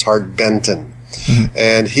Thomas Hart Benton. Mm-hmm.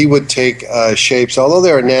 And he would take shapes, although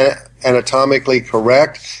they're anatomically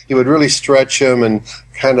correct, he would really stretch them and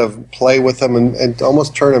kind of play with them and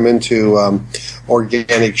almost turn them into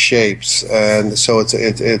organic shapes. And so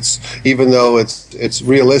it's even though it's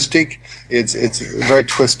realistic, it's very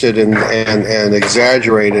twisted and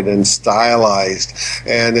exaggerated and stylized.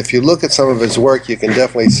 And if you look at some of his work, you can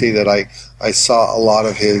definitely see that I saw a lot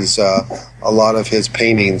of his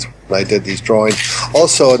paintings when I did these drawings.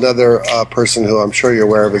 Also, another person who I'm sure you're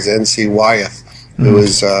aware of is N.C. Wyeth, who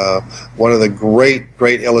is one of the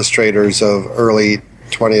great illustrators of early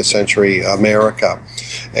 20th century America.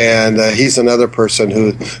 And he's another person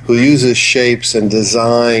who uses shapes and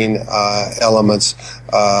design elements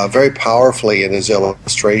very powerfully in his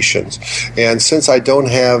illustrations. And since I don't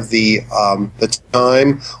have the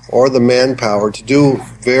time or the manpower to do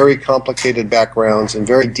very complicated backgrounds and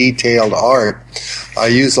very detailed art, I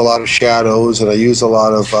use a lot of shadows and I use a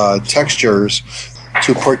lot of textures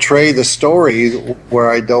to portray the story where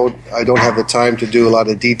I don't have the time to do a lot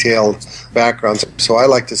of detailed backgrounds. So I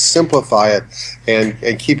like to simplify it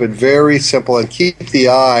and keep it very simple and keep the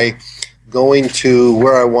eye going to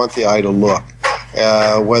where I want the eye to look.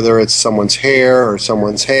 Whether it's someone's hair or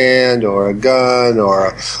someone's hand or a gun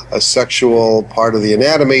or a sexual part of the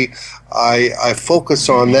anatomy, I focus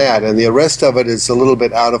on that, and the rest of it is a little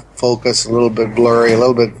bit out of focus, a little bit blurry, a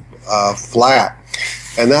little bit flat.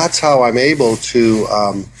 And that's how I'm able to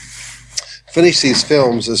finish these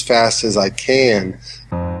films as fast as I can.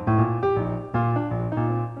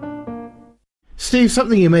 Steve,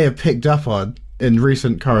 something you may have picked up on in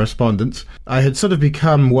recent correspondence, I had sort of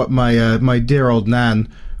become what my dear old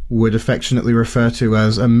Nan would affectionately refer to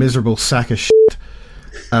as a miserable sack of shit.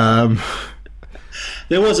 There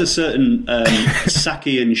was a certain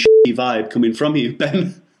sacky and shitty vibe coming from you,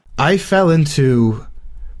 Ben. I fell into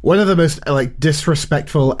one of the most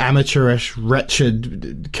disrespectful, amateurish,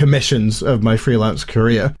 wretched commissions of my freelance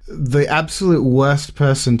career. The absolute worst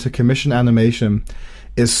person to commission animation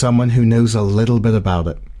is someone who knows a little bit about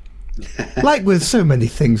it. Like with so many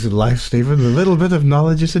things in life, Stephen, a little bit of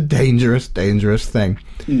knowledge is a dangerous, dangerous thing.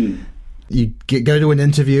 Mm. You go to an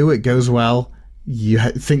interview, it goes well, you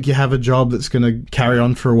think you have a job that's going to carry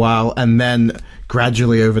on for a while, and then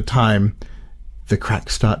gradually over time, the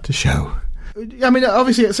cracks start to show. I mean,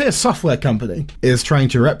 obviously, say a software company is trying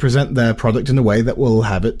to represent their product in a way that will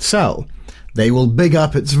have it sell. They will big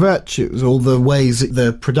up its virtues, all the ways that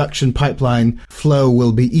the production pipeline flow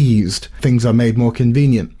will be eased. Things are made more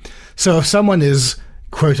convenient. So if someone is,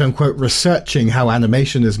 quote-unquote, researching how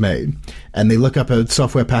animation is made, and they look up a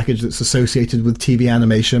software package that's associated with TV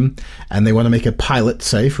animation, and they want to make a pilot,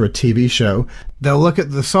 say, for a TV show, they'll look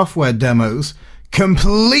at the software demos,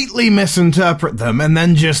 completely misinterpret them, and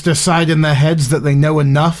then just decide in their heads that they know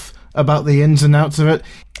enough about the ins and outs of it.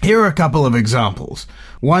 Here are a couple of examples.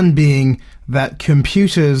 One being that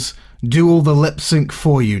computers do all the lip sync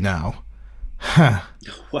for you now. Huh.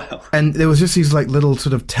 Wow. And there was just these little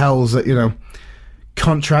sort of tells that,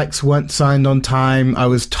 contracts weren't signed on time. I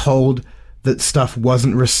was told that stuff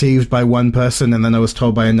wasn't received by one person, and then I was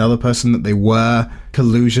told by another person that they were.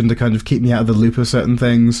 Collusion to kind of keep me out of the loop of certain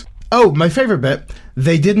things. Oh, my favorite bit,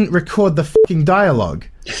 they didn't record the fucking dialogue,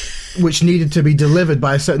 which needed to be delivered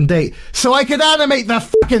by a certain date, so I could animate the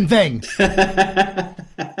fucking thing!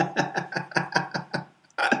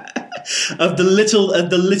 Of the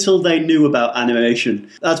little they knew about animation,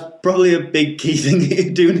 that's probably a big key thing that you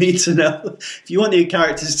do need to know. If you want your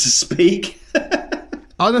characters to speak.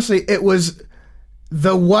 Honestly, it was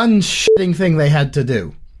the one shitting thing they had to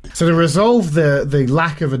do. So to resolve the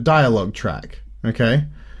lack of a dialogue track, okay?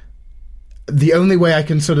 The only way I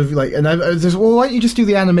can sort of why don't you just do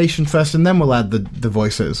the animation first and then we'll add the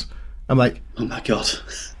voices? I'm like, oh my god.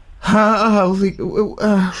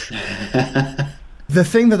 The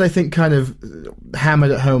thing that I think kind of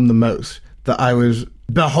hammered it home the most, that I was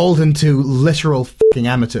beholden to literal fucking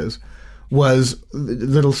amateurs, was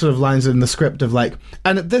little sort of lines in the script of and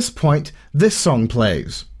at this point, this song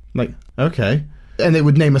plays. I'm like, okay. And it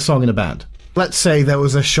would name a song in a band. Let's say there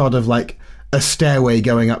was a shot of a stairway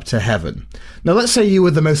going up to heaven. Now let's say you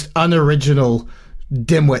were the most unoriginal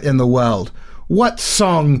dimwit in the world. What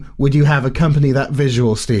song would you have accompany that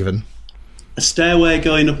visual, Stephen? A Stairway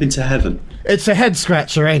Going Up Into Heaven. It's a head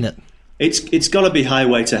scratcher, ain't it? It's got to be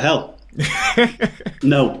Highway to Hell.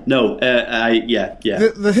 No. Yeah.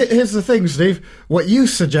 Here's the thing, Steve. What you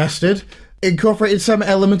suggested incorporated some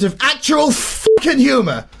element of actual fucking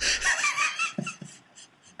humour.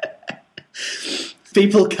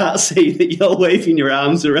 People can't see that you're waving your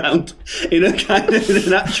arms around in a kind of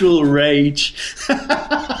an actual rage.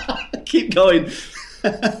 Keep going.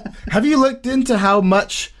 Have you looked into how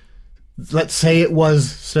much, let's say it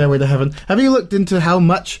was Stairway to Heaven, have you looked into how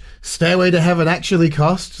much Stairway to Heaven actually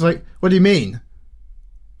costs? Like, what do you mean?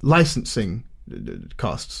 Licensing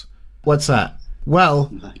costs. What's that? Well,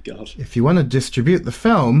 oh my God. If you want to distribute the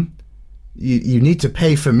film, you need to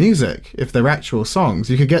pay for music if they're actual songs.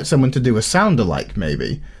 You could get someone to do a sound-alike,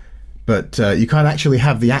 maybe, but you can't actually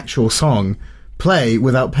have the actual song play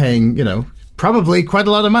without paying, probably quite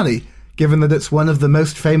a lot of money, given that it's one of the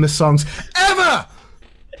most famous songs ever!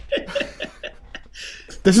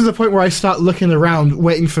 This is the point where I start looking around,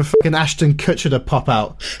 waiting for fucking Ashton Kutcher to pop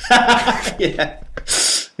out.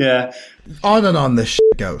 Yeah. On and on this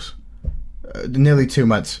shit goes. Nearly 2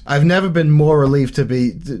 months. I've never been more relieved to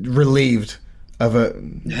be relieved of a,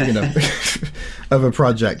 of a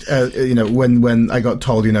project. When I got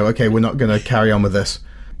told, okay, we're not going to carry on with this.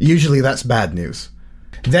 Usually that's bad news.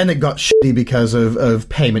 Then it got shitty because of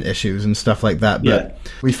payment issues and stuff like that. But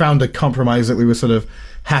we found a compromise that we were sort of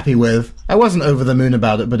happy with. I wasn't over the moon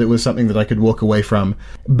about it, but it was something that I could walk away from.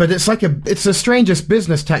 But it's the strangest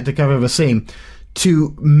business tactic I've ever seen,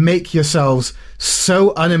 to make yourselves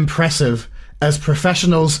so unimpressive as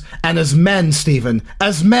professionals and as men, Stephen,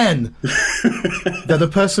 as men, that a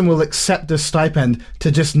person will accept a stipend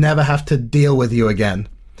to just never have to deal with you again.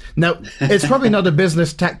 Now, it's probably not a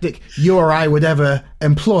business tactic you or I would ever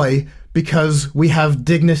employ, because we have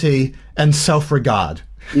dignity and self-regard.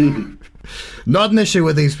 Mm-hmm. Not an issue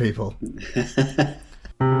with these people.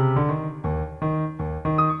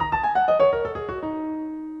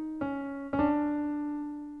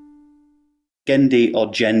 Genndy or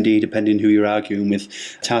Jendi, depending who you're arguing with,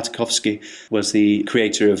 Tartakovsky was the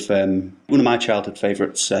creator of one of my childhood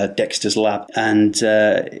favourites, Dexter's Lab, and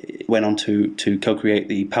went on to co-create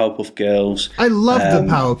the Powerpuff Girls. I love the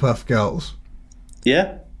Powerpuff Girls.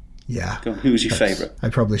 Yeah? Yeah. Who was your favourite? I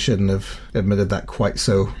probably shouldn't have admitted that quite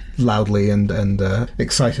so loudly and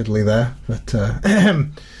excitedly there, but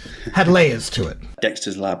had layers to it.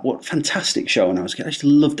 Dexter's Lab. What a fantastic show when I was a kid. I used to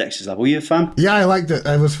love Dexter's Lab. Were you a fan? Yeah, I liked it.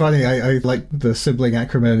 It was funny. I liked the sibling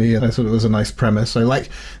acrimony, and I thought it was a nice premise. I liked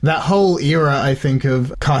that whole era, I think,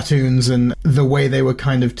 of cartoons and the way they were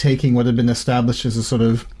kind of taking what had been established as a sort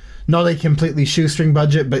of, not a completely shoestring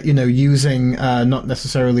budget, but, using not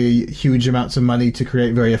necessarily huge amounts of money to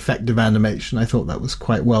create very effective animation. I thought that was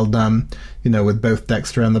quite well done, with both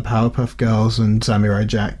Dexter and the Powerpuff Girls and Samurai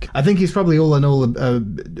Jack. I think he's probably all in all a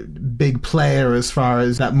big player as far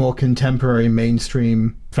as that more contemporary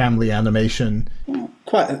mainstream family animation.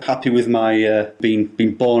 Quite happy with my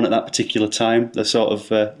being born at that particular time. The sort of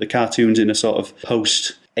the cartoons in a sort of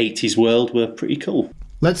post-80s world were pretty cool.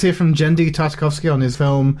 Let's hear from Genndy Tartakovsky on his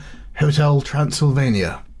film Hotel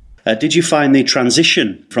Transylvania. Did you find the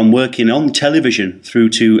transition from working on television through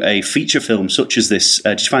to a feature film such as this,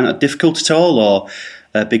 did you find that difficult at all, or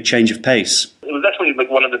a big change of pace? It was actually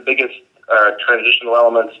like one of the biggest transitional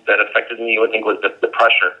elements that affected me, I think, was the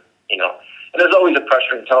pressure, And there's always a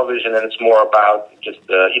pressure in television, and it's more about just,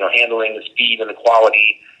 handling the speed and the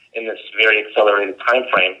quality in this very accelerated time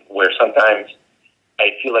frame, where sometimes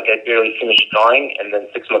I feel like I barely finished drawing, and then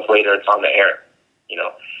 6 months later it's on the air,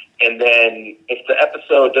 And then if the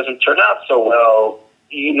episode doesn't turn out so well,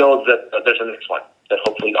 that there's a next one that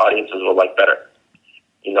hopefully the audiences will like better.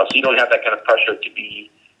 So you don't have that kind of pressure to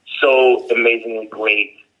be so amazingly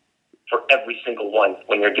great for every single one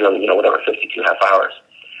when you're doing, 52 half hours.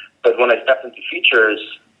 But when I stepped into features,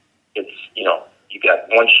 it's, you got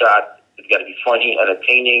one shot, it's got to be funny,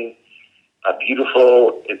 entertaining,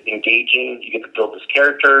 beautiful, it's engaging. You get to build this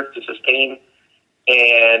character to sustain,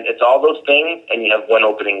 and it's all those things. And you have one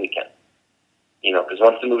opening weekend, because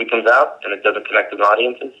once the movie comes out and it doesn't connect with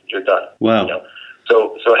audiences, you're done. Wow.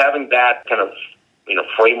 So having that kind of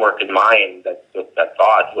framework in mind, that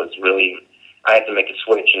thought was really, I had to make a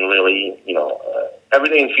switch and really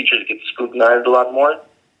everything in features gets scrutinized a lot more.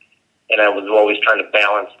 And I was always trying to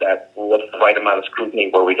balance that. What's the right amount of scrutiny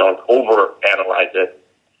where we don't overanalyze it?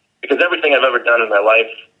 Because everything I've ever done in my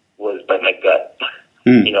life was by my gut.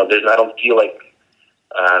 I don't feel like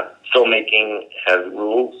filmmaking has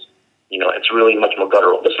rules. It's really much more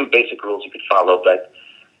guttural. There's some basic rules you could follow, but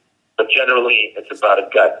generally it's about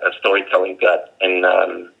a storytelling gut. And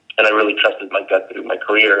and I really trusted my gut through my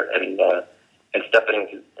career, and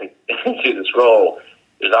stepping into this role,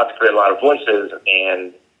 there's obviously a lot of voices,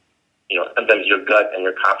 and sometimes your gut and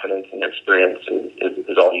your confidence and your experience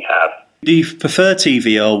is all you have. Do you prefer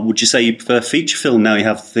TV, or would you say you prefer feature film now you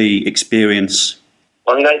have the experience?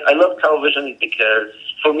 Well, I love television because,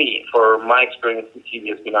 for my experience in TV,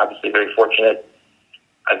 has been obviously very fortunate.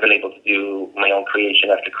 I've been able to do my own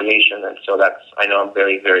creation after creation, and so I know I'm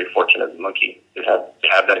very, very fortunate as a monkey to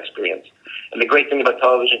have that experience. And the great thing about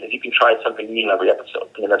television is you can try something new every episode.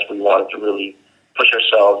 That's where we wanted to really push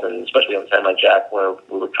ourselves, and especially on Samurai Jack, where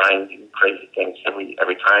we were trying to do crazy things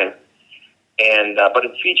every time. And but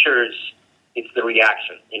in features, it's the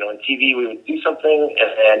reaction. In TV, we would do something,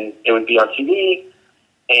 and it would be on TV,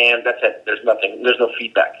 and that's it. There's nothing. There's no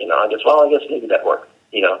feedback. I guess maybe that worked.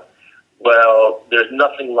 Well, there's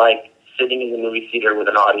nothing like sitting in the movie theater with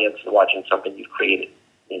an audience and watching something you've created.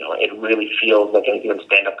 It really feels like I'm doing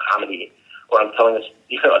stand-up comedy, or I'm telling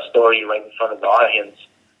a story right in front of the audience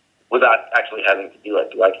without actually having to do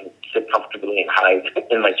it. I can sit comfortably and hide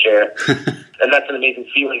in my chair. And that's an amazing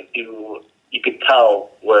feeling. You could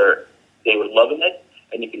tell where they were loving it,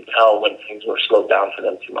 and you can tell when things were slowed down for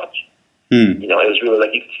them too much. It was really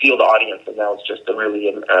like you could feel the audience, and that was just a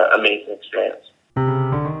really amazing experience.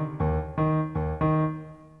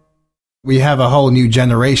 We have a whole new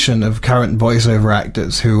generation of current voiceover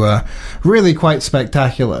actors who are really quite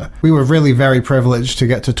spectacular. We were really very privileged to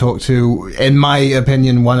get to talk to, in my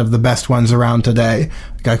opinion, one of the best ones around today,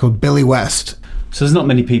 a guy called Billy West. So there's not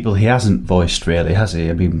many people he hasn't voiced, really, has he?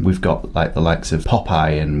 I mean, we've got like the likes of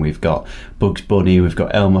Popeye, and we've got Bugs Bunny, we've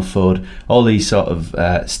got Elmer Fudd, all these sort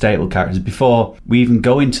of staple characters. Before we even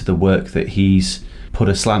go into the work that he's put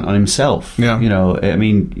a slant on himself, I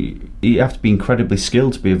mean, you have to be incredibly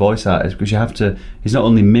skilled to be a voice artist, because he's not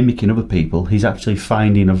only mimicking other people, he's actually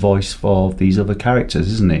finding a voice for these other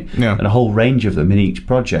characters, isn't he? Yeah. And a whole range of them in each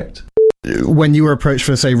project. When you were approached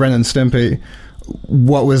for, say, Ren and Stimpy,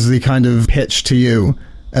 what was the kind of pitch to you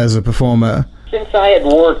as a performer? Since I had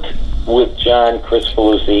worked with John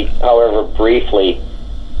Kricfalusi, however briefly,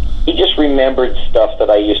 he just remembered stuff that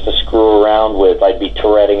I used to screw around with. I'd be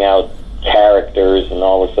Touretting out characters and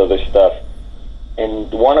all this other stuff.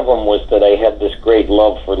 And one of them was that I had this great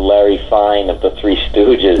love for Larry Fine of the Three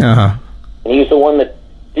Stooges. Uh-huh. And he was the one that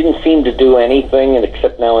didn't seem to do anything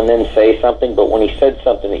except now and then say something, but when he said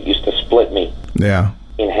something, it used to split me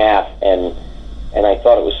in half. And I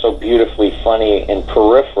thought it was so beautifully funny and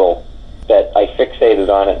peripheral that I fixated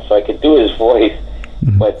on it so I could do his voice.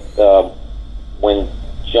 Mm-hmm. But when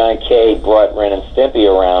John Kay brought Ren and Stimpy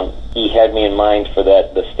around, he had me in mind for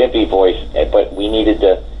the Stimpy voice, but we needed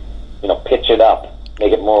to, pitch it up,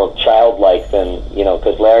 make it more childlike than,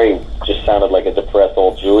 because Larry just sounded like a depressed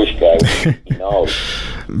old Jewish guy. He knows.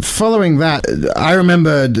 Following that, I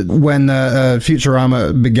remember when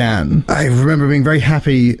Futurama began, I remember being very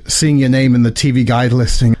happy seeing your name in the TV Guide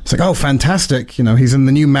listing. It's like, oh, fantastic, he's in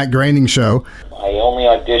the new Matt Groening show. I only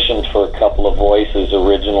auditioned for a couple of voices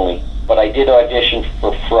originally, but I did audition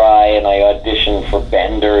for Fry, and I auditioned for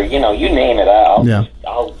Bender, you name it,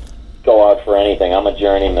 I'll go out for anything. I'm a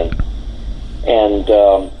journeyman. And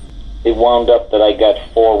it wound up that I got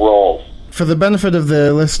 4 roles. For the benefit of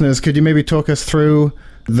the listeners, could you maybe talk us through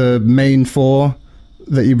the main 4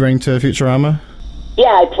 that you bring to Futurama? Yeah,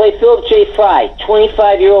 I play Philip J. Fry,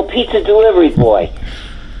 25-year-old pizza delivery boy.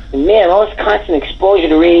 And man, all this constant exposure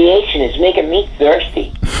to radiation is making me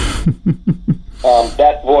thirsty.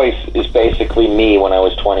 That voice is basically me when I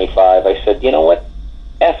was 25. I said, you know what?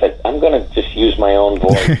 F it. I'm going to just use my own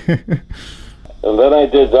voice. And then I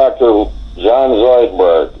did Dr. John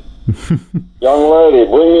Zoidberg. Young lady,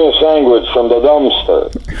 bring me a sandwich from the dumpster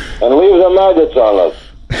and leave the nuggets on it.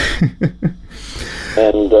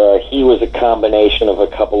 And he was a combination of a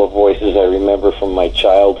couple of voices I remember from my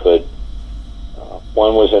childhood.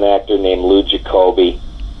 One was an actor named Lou Jacoby,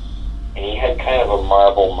 and he had kind of a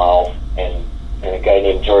marble mouth, and a guy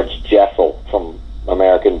named George Jessel from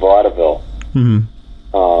American Vaudeville and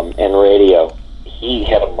radio. He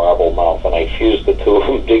had a marble mouth, and I fused the two of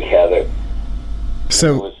them together.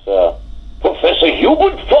 So it was Professor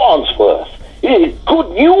Hubert Farnsworth. Good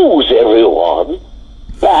news, everyone.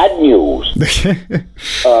 Bad news.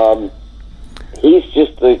 He's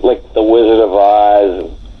just like the Wizard of Oz,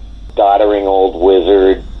 doddering old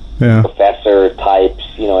wizard, professor types,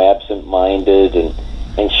 absent-minded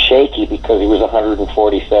and shaky because he was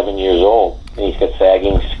 147 years old. And he's got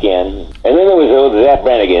sagging skin. And then there was old Zapp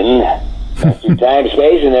Brannigan. Through time,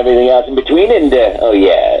 space, and everything else in between, and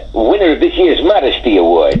winner of this year's Modesty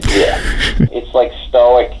Award. Yeah, it's like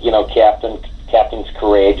stoic, Captain's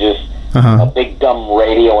courageous, a big dumb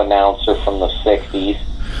radio announcer from the '60s.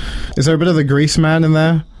 Is there a bit of the Grease Man in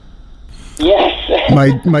there? Yes.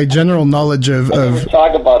 My general knowledge of... I didn't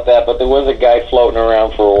talk about that, but there was a guy floating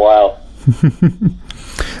around for a while.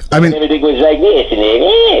 I mean, everything was like this, and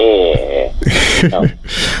then,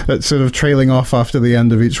 that's sort of trailing off after the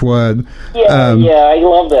end of each word. Yeah, I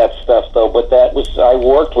love that stuff, though. But I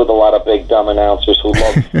worked with a lot of big dumb announcers who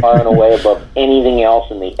loved far and away above anything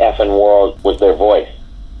else in the effing world was their voice.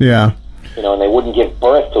 Yeah. And they wouldn't give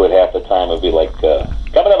birth to it half the time. It'd be like,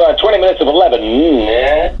 coming up on 20 minutes of 11,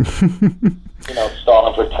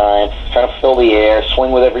 stalling for time, trying to fill the air,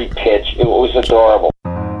 swing with every pitch. It was adorable.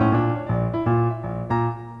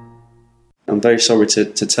 I'm very sorry to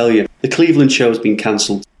tell you, the Cleveland show's been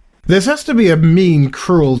cancelled. This has to be a mean,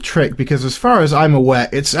 cruel trick, because as far as I'm aware,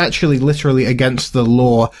 it's actually literally against the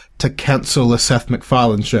law to cancel a Seth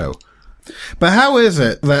MacFarlane show. But how is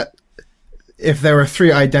it that if there are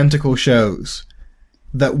 3 identical shows,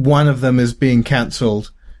 that one of them is being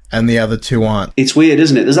cancelled and the other 2 aren't? It's weird,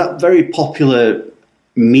 isn't it? There's that very popular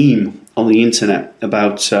meme on the internet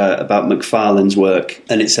about MacFarlane's work,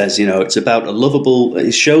 and it says, it's about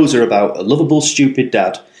his shows are about a lovable, stupid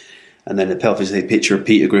dad, and then obviously a picture of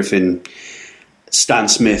Peter Griffin, Stan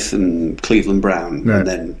Smith, and Cleveland Brown, right. And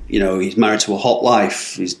then he's married to a hot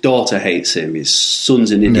wife, his daughter hates him, his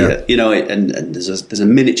son's an idiot, and there's a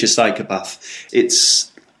miniature psychopath.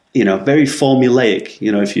 It's very formulaic,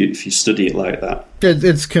 if you study it like that.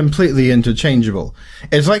 It's completely interchangeable.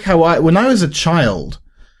 It's like how when I was a child.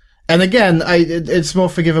 And again, it's more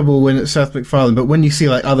forgivable when it's Seth MacFarlane, but when you see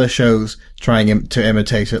like other shows trying to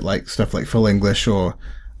imitate it, like stuff like Full English or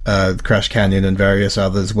Crash Canyon and various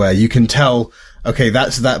others, where you can tell, okay,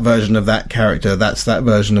 that's that version of that character, that's that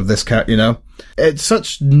version of this character, It's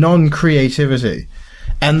such non-creativity.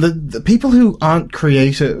 And the people who aren't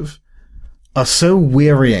creative are so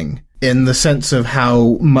wearying in the sense of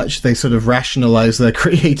how much they sort of rationalize their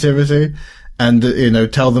creativity. And,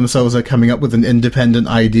 tell themselves they're coming up with an independent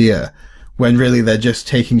idea when really they're just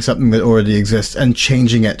taking something that already exists and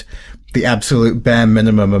changing it the absolute bare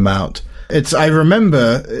minimum amount. I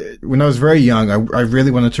remember when I was very young, I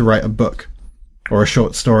really wanted to write a book or a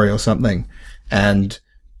short story or something, and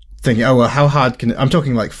thinking, oh, well, how hard can it, I'm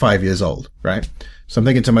talking like 5 years old, right? So I'm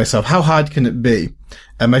thinking to myself, how hard can it be?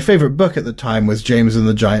 And my favorite book at the time was James and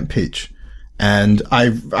the Giant Peach. And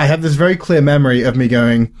I have this very clear memory of me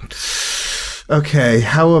going, okay,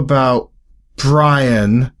 how about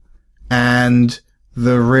Brian and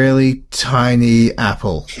the really tiny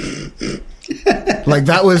apple? Like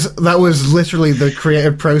that was literally the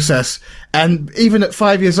creative process. And even at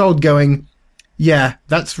 5 years old going, yeah,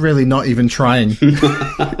 that's really not even trying.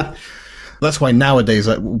 That's why nowadays,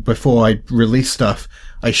 before I release stuff,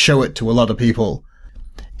 I show it to a lot of people.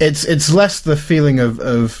 It's less the feeling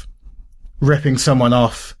of ripping someone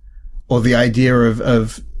off or the idea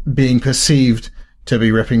of being perceived to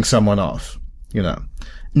be ripping someone off,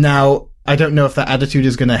 Now, I don't know if that attitude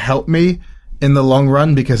is going to help me in the long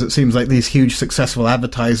run, because it seems like these huge successful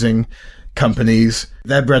advertising companies,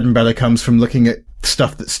 their bread and butter comes from looking at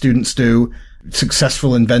stuff that students do,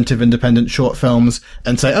 successful, inventive, independent short films,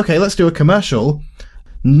 and say, okay, let's do a commercial,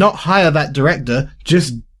 not hire that director,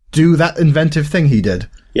 just do that inventive thing he did.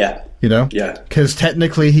 Yeah. Yeah. Because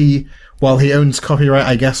technically while he owns copyright,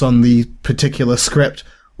 I guess, on the particular script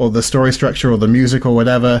or the story structure or the music or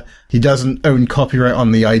whatever, he doesn't own copyright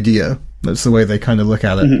on the idea. That's the way they kind of look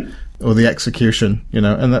at it. Mm-hmm. Or the execution,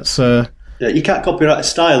 and that's... Yeah, you can't copyright a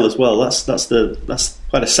style as well. That's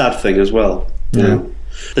quite a sad thing as well. Yeah.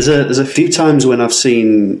 There's a few times when I've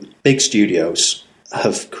seen big studios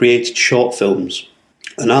have created short films,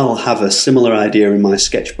 and I'll have a similar idea in my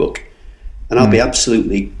sketchbook, and I'll be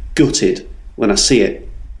absolutely gutted when I see it.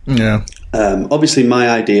 Yeah. Obviously, my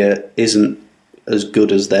idea isn't as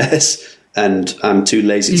good as theirs, and I'm too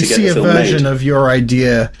lazy to get the film made. You see a version of your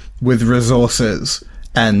idea with resources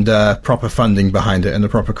and proper funding behind it and a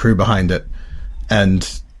proper crew behind it,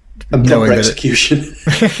 and proper execution.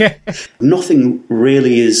 Nothing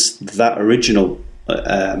really is that original.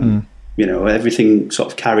 Everything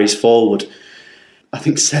sort of carries forward. I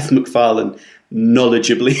think Seth MacFarlane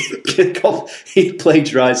knowledgeably he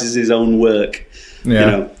plagiarizes his own work.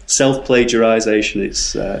 Yeah. Self-plagiarization.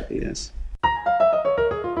 It's yes.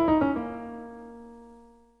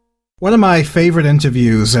 One of my favorite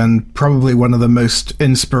interviews, and probably one of the most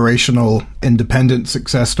inspirational independent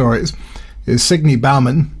success stories, is Signe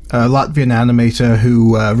Bauman, a Latvian animator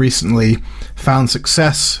who recently found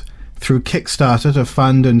success through Kickstarter to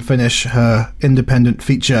fund and finish her independent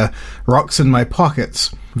feature, Rocks in My Pockets.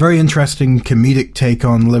 Very interesting comedic take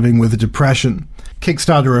on living with depression.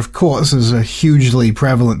 Kickstarter, of course, is a hugely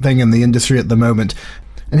prevalent thing in the industry at the moment.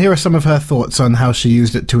 And here are some of her thoughts on how she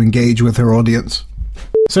used it to engage with her audience.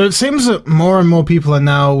 So it seems that more and more people are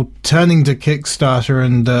now turning to Kickstarter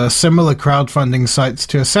and similar crowdfunding sites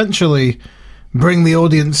to essentially bring the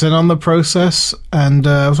audience in on the process. And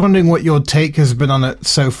I was wondering what your take has been on it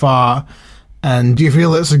so far. And do you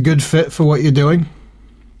feel it's a good fit for what you're doing?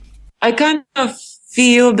 I kind of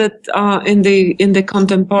feel that in the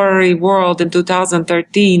contemporary world in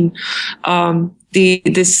 2013,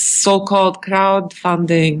 this so-called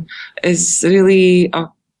crowdfunding is really a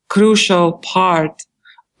crucial part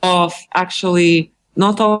of actually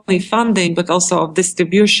not only funding but also of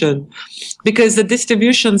distribution, because the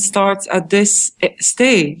distribution starts at this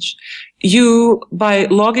stage. You, by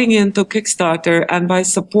logging into Kickstarter and by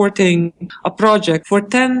supporting a project for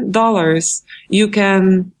 $10, you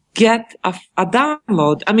can get a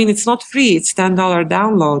download. I mean, it's not free. It's $10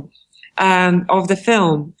 download and of the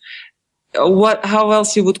film. How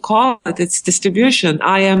else you would call it? It's distribution.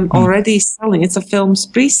 I am already selling. It's a film's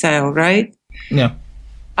pre-sale, right? Yeah.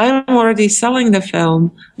 I'm already selling the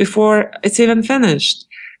film before it's even finished.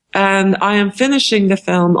 And I am finishing the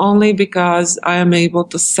film only because I am able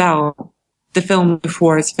to sell the film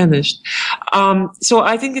before it's finished. So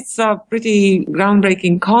I think it's a pretty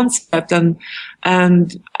groundbreaking concept and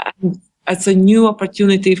it's a new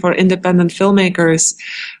opportunity for independent filmmakers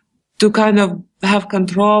to kind of have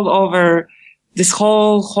control over this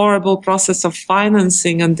whole horrible process of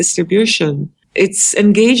financing and distribution. It's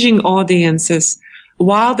engaging audiences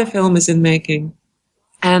while the film is in making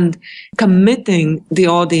and committing the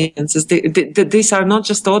audiences. These are not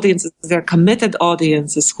just audiences, they're committed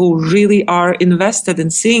audiences who really are invested in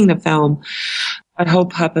seeing the film. I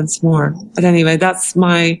hope happens more. But anyway, that's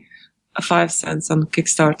my 5 cents on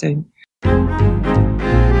Kickstarting.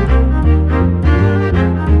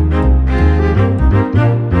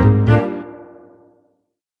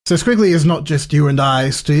 So Skwigly is not just you and I,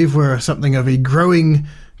 Steve. We're something of a growing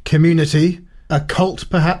community, a cult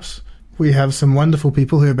perhaps. We have some wonderful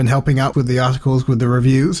people who have been helping out with the articles, with the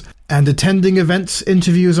reviews, and attending events,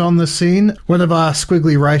 interviews on the scene. One of our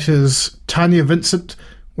Skwigly writers, Tanya Vincent,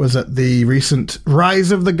 was at the recent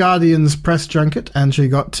Rise of the Guardians press junket, and she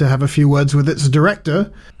got to have a few words with its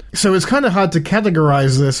director. So it's kind of hard to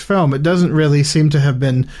categorize this film. It doesn't really seem to have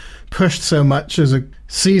been pushed so much as a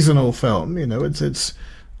seasonal film. You know, it's.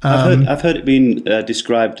 I've heard it being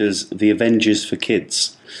described as the Avengers for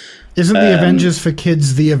kids. Isn't the Avengers for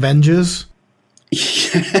kids the Avengers?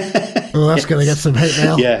 Well, that's going to get some hate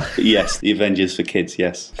mail. Yes, the Avengers for kids,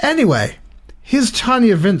 yes. Anyway, here's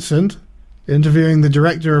Tanya Vincent interviewing the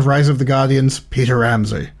director of Rise of the Guardians, Peter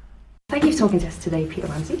Ramsey. Thank you for talking to us today, Peter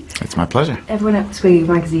Ramsey. It's my pleasure. Everyone at Skwigly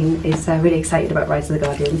Magazine is really excited about Rise of the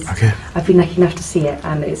Guardians. Okay. I've been lucky enough to see it,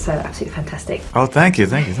 and it's absolutely fantastic. Oh, thank you.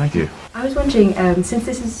 I was wondering, since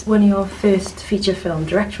this is one of your first feature film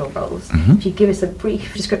directorial roles, if you'd give us a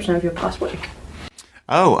brief description of your past work.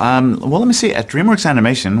 Oh, well, let me see. At DreamWorks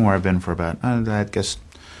Animation, where I've been for about, I guess,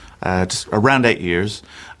 just around 8 years,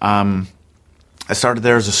 I started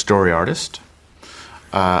there as a story artist.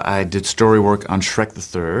 I did story work on Shrek the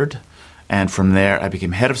Third. And from there, I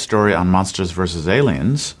became head of story on Monsters vs.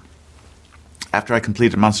 Aliens. After I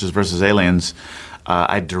completed Monsters vs. Aliens,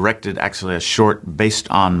 I directed actually a short based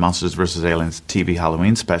on Monsters vs. Aliens TV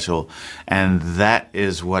Halloween special, and that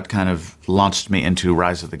is what kind of launched me into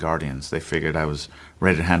Rise of the Guardians. They figured I was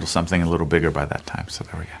ready to handle something a little bigger by that time, so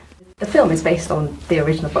there we go. The film is based on the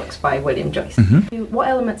original books by William Joyce. Mm-hmm. What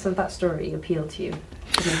elements of that story appeal to you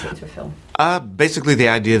to make it into a film? Basically the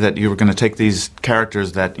idea that you were going to take these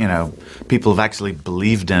characters that, you know, people have actually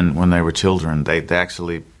believed in when they were children.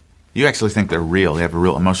 You actually think they're real. They have a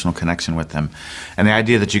real emotional connection with them. And the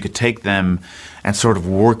idea that you could take them and sort of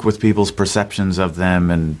work with people's perceptions of them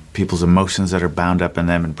and people's emotions that are bound up in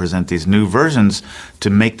them and present these new versions to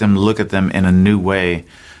make them look at them in a new way,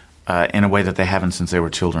 in a way that they haven't since they were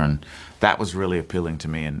children. That was really appealing to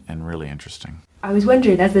me and really interesting. I was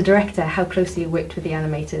wondering, as the director, how closely you worked with the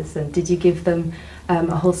animators, and did you give them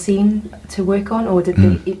a whole scene to work on, or did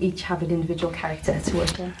they each have an individual character to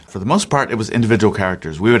work on? For the most part, it was individual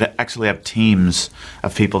characters. We would actually have teams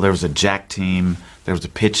of people. There was a Jack team, there was a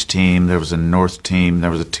Pitch team, there was a North team, there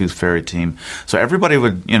was a Tooth Fairy team. So everybody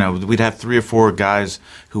would, you know, we'd have 3 or 4 guys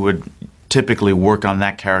who would typically work on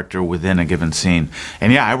that character within a given scene.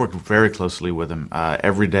 And yeah, I worked very closely with them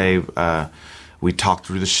every day. We talked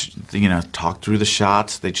through the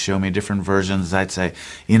shots. They'd show me different versions. I'd say,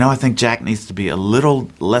 I think Jack needs to be a little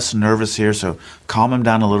less nervous here, so calm him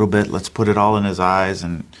down a little bit. Let's put it all in his eyes.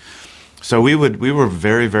 And so we were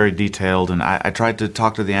very, very detailed. And I tried to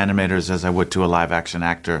talk to the animators as I would to a live action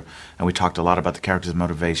actor. And we talked a lot about the characters'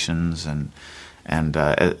 motivations and and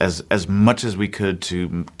as much as we could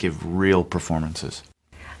to give real performances.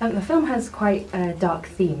 The film has quite dark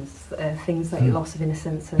themes, things like loss of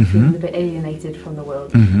innocence and feeling a bit alienated from the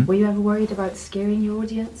world. Were you ever worried about scaring your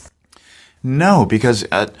audience? No, because,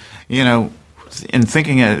 in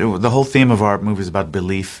thinking the whole theme of our movie is about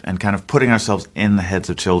belief and kind of putting ourselves in the heads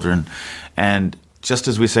of children. And just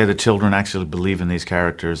as we say that children actually believe in these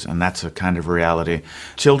characters, and that's a kind of reality,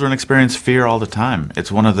 children experience fear all the time.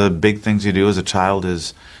 It's one of the big things you do as a child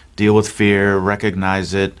is deal with fear,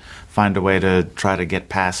 recognize it, find a way to try to get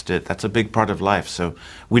past it. That's a big part of life. So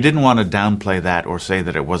we didn't want to downplay that or say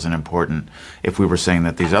that it wasn't important if we were saying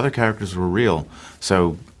that these other characters were real.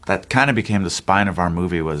 So that kind of became the spine of our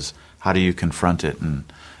movie, was how do you confront it in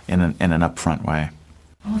an upfront way.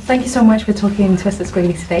 Well, thank you so much for talking to us at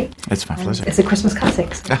Squiggly today. It's my pleasure. It's a Christmas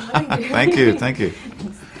classic. So Thank you.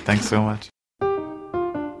 Thanks so much.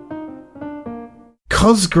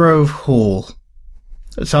 Cosgrove Hall.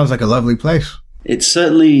 It sounds like a lovely place. It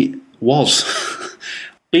certainly was.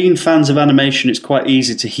 Being fans of animation, it's quite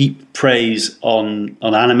easy to heap praise on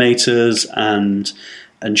animators and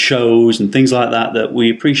shows and things like that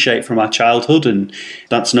we appreciate from our childhood, and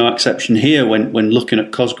that's no exception here when looking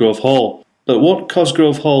at Cosgrove Hall. But what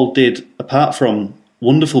Cosgrove Hall did, apart from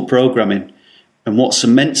wonderful programming, and what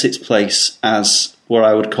cements its place as what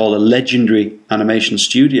I would call a legendary animation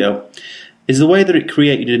studio, is the way that it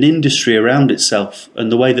created an industry around itself,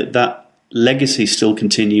 and the way that legacy still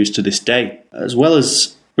continues to this day, as well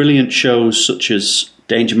as brilliant shows such as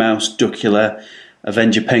Danger Mouse, Duckula,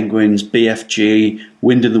 Avenger Penguins, BFG,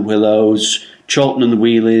 Wind in the Willows, Charlton and the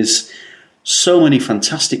Wheelies. So many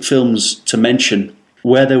fantastic films to mention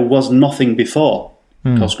where there was nothing before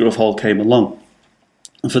Cosgrove Hall came along.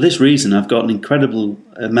 And for this reason, I've got an incredible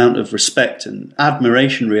amount of respect and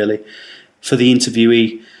admiration, really, for the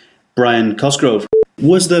interviewee, Brian Cosgrove.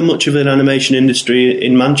 Was there much of an animation industry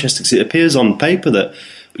in Manchester? Because it appears on paper that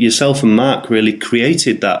yourself and Mark really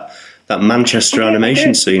created that Manchester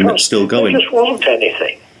animation scene that's still going. There just wasn't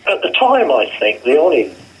anything. At the time, I think, the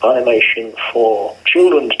only animation for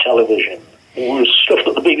children's television was stuff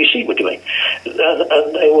that the BBC were doing.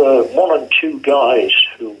 And there were one and two guys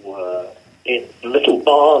who were in little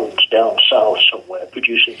barns down south somewhere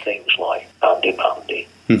producing things like Andy Mandy,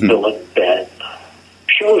 Bill and Ben,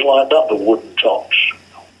 shows like that, the Wooden Tops.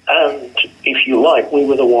 And if you like, we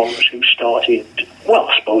were the ones who started, well,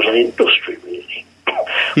 I suppose an industry, really.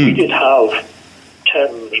 We did have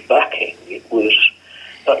Thames backing. It was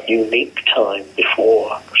that unique time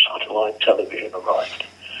before satellite television arrived.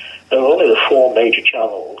 There were only the four major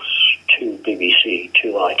channels, 2 BBC,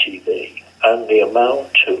 2 ITV, and the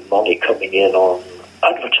amount of money coming in on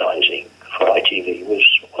advertising for ITV was,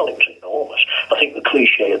 well, it was enormous. I think the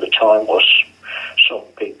cliche at the time was some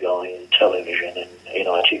big guy in television in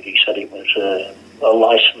ITV said it was a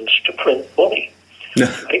license to print money.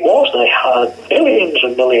 It was. They had millions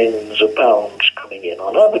and millions of pounds coming in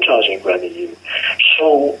on advertising revenue.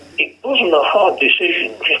 So it wasn't a hard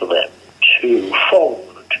decision for them to fund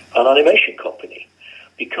an animation company,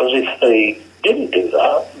 because if they didn't do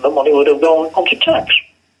that, the money would have gone onto tax.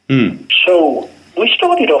 So we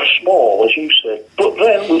started off small, as you said, but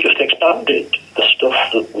then we just expanded the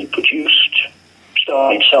stuff that we produced,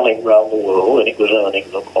 started selling around the world, and it was earning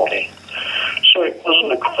them money. So it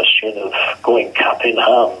wasn't a question of going cap in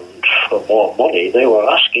hand for more money. They were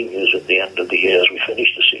asking us at the end of the year as we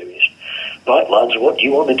finished the series, right, lads, what do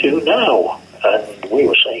you want to do now? And we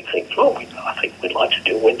were saying things, well, I think we'd like to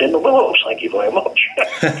do Wind in the Willows, thank you very much.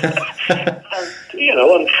 And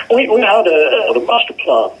we had a master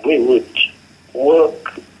plan. We would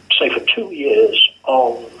work, say, for 2 years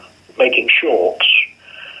on making shorts.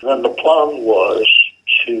 And then the plan was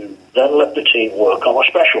to then let the team work on a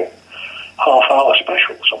special, half-hour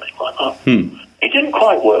special, something like that. It didn't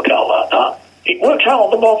quite work out like that. It worked out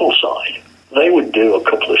on the model side. They would do a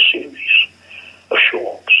couple of series of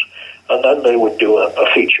shorts, and then they would do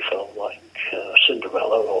a feature film like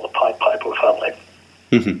Cinderella or The Pied Piper family.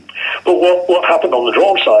 But what happened on the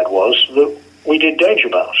drawn side was that we did Danger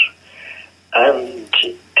Mouse, and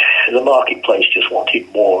the marketplace just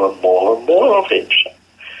wanted more and more and more of it.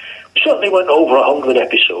 We certainly went over 100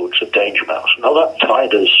 episodes of Danger Mouse. Now that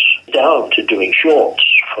tied us down to doing shorts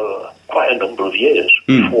for quite a number of years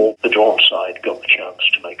before the drawn side got the chance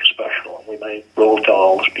to make a special. And we made Roald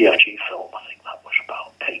Dahl's BFG film. I think that was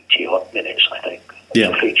about 80-odd minutes, I think,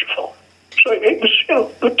 a feature film. So it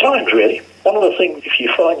was, good times, really. One of the things, if you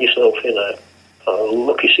find yourself in a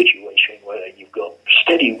lucky situation where you've got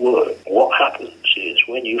steady work, what happens is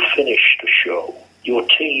when you finish the show, your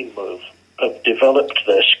team have developed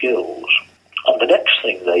their skills, and the next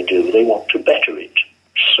thing they do, they want to better it.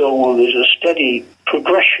 So there's a steady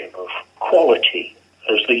quality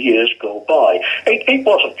as the years go by. It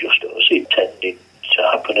wasn't just us, it tended to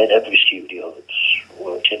happen in every studio that's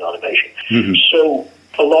worked in animation. Mm-hmm. So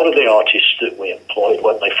a lot of the artists that we employed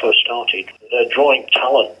when they first started, their drawing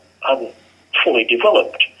talent hadn't fully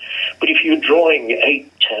developed. But if you're drawing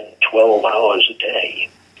 8, 10, 12 hours a day,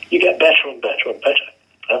 you get better and better and better.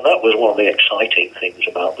 And that was one of the exciting things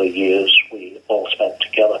about the years we all spent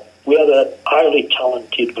together. We had a highly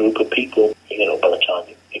talented group of people, by the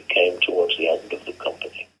time it came towards the end of the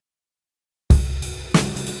company.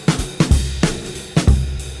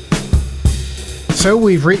 So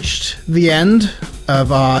we've reached the end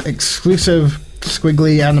of our exclusive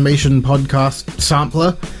Squiggly Animation Podcast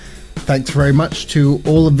sampler. Thanks very much to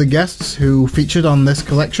all of the guests who featured on this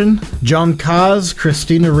collection. John Kars,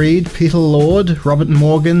 Christina Reed, Peter Lord, Robert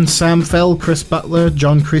Morgan, Sam Fell, Chris Butler,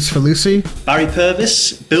 John Kricfalusi, Barry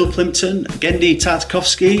Purvis, Bill Plimpton, Gendy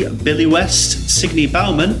Tartakovsky, Billy West, Signe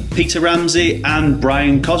Bauman, Peter Ramsey and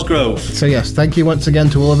Brian Cosgrove. So yes, thank you once again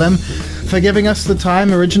to all of them for giving us the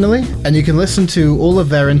time originally, and you can listen to all of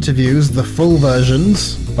their interviews, the full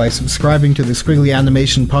versions, by subscribing to the Squiggly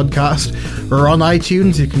Animation Podcast, or on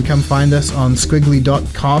iTunes. You can come find us on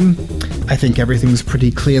squiggly.com. I think everything's pretty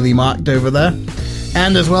clearly marked over there.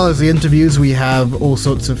 And as well as the interviews, we have all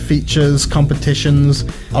sorts of features, competitions,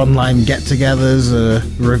 online get-togethers,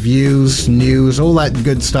 reviews, news, all that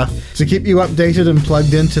good stuff to keep you updated and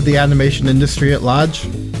plugged into the animation industry at large.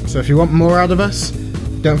 So if you want more out of us,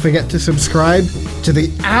 don't forget to subscribe to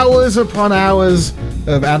the hours upon hours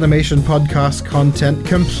of animation podcast content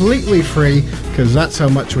completely free, because that's how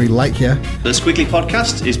much we like you. The Squiggly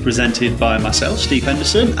Podcast is presented by myself, Steve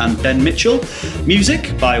Henderson, and Ben Mitchell.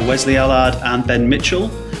 Music by Wesley Allard and Ben Mitchell.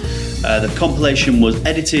 The compilation was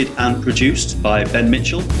edited and produced by Ben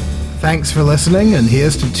Mitchell. Thanks for listening, and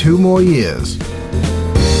here's to 2 more years.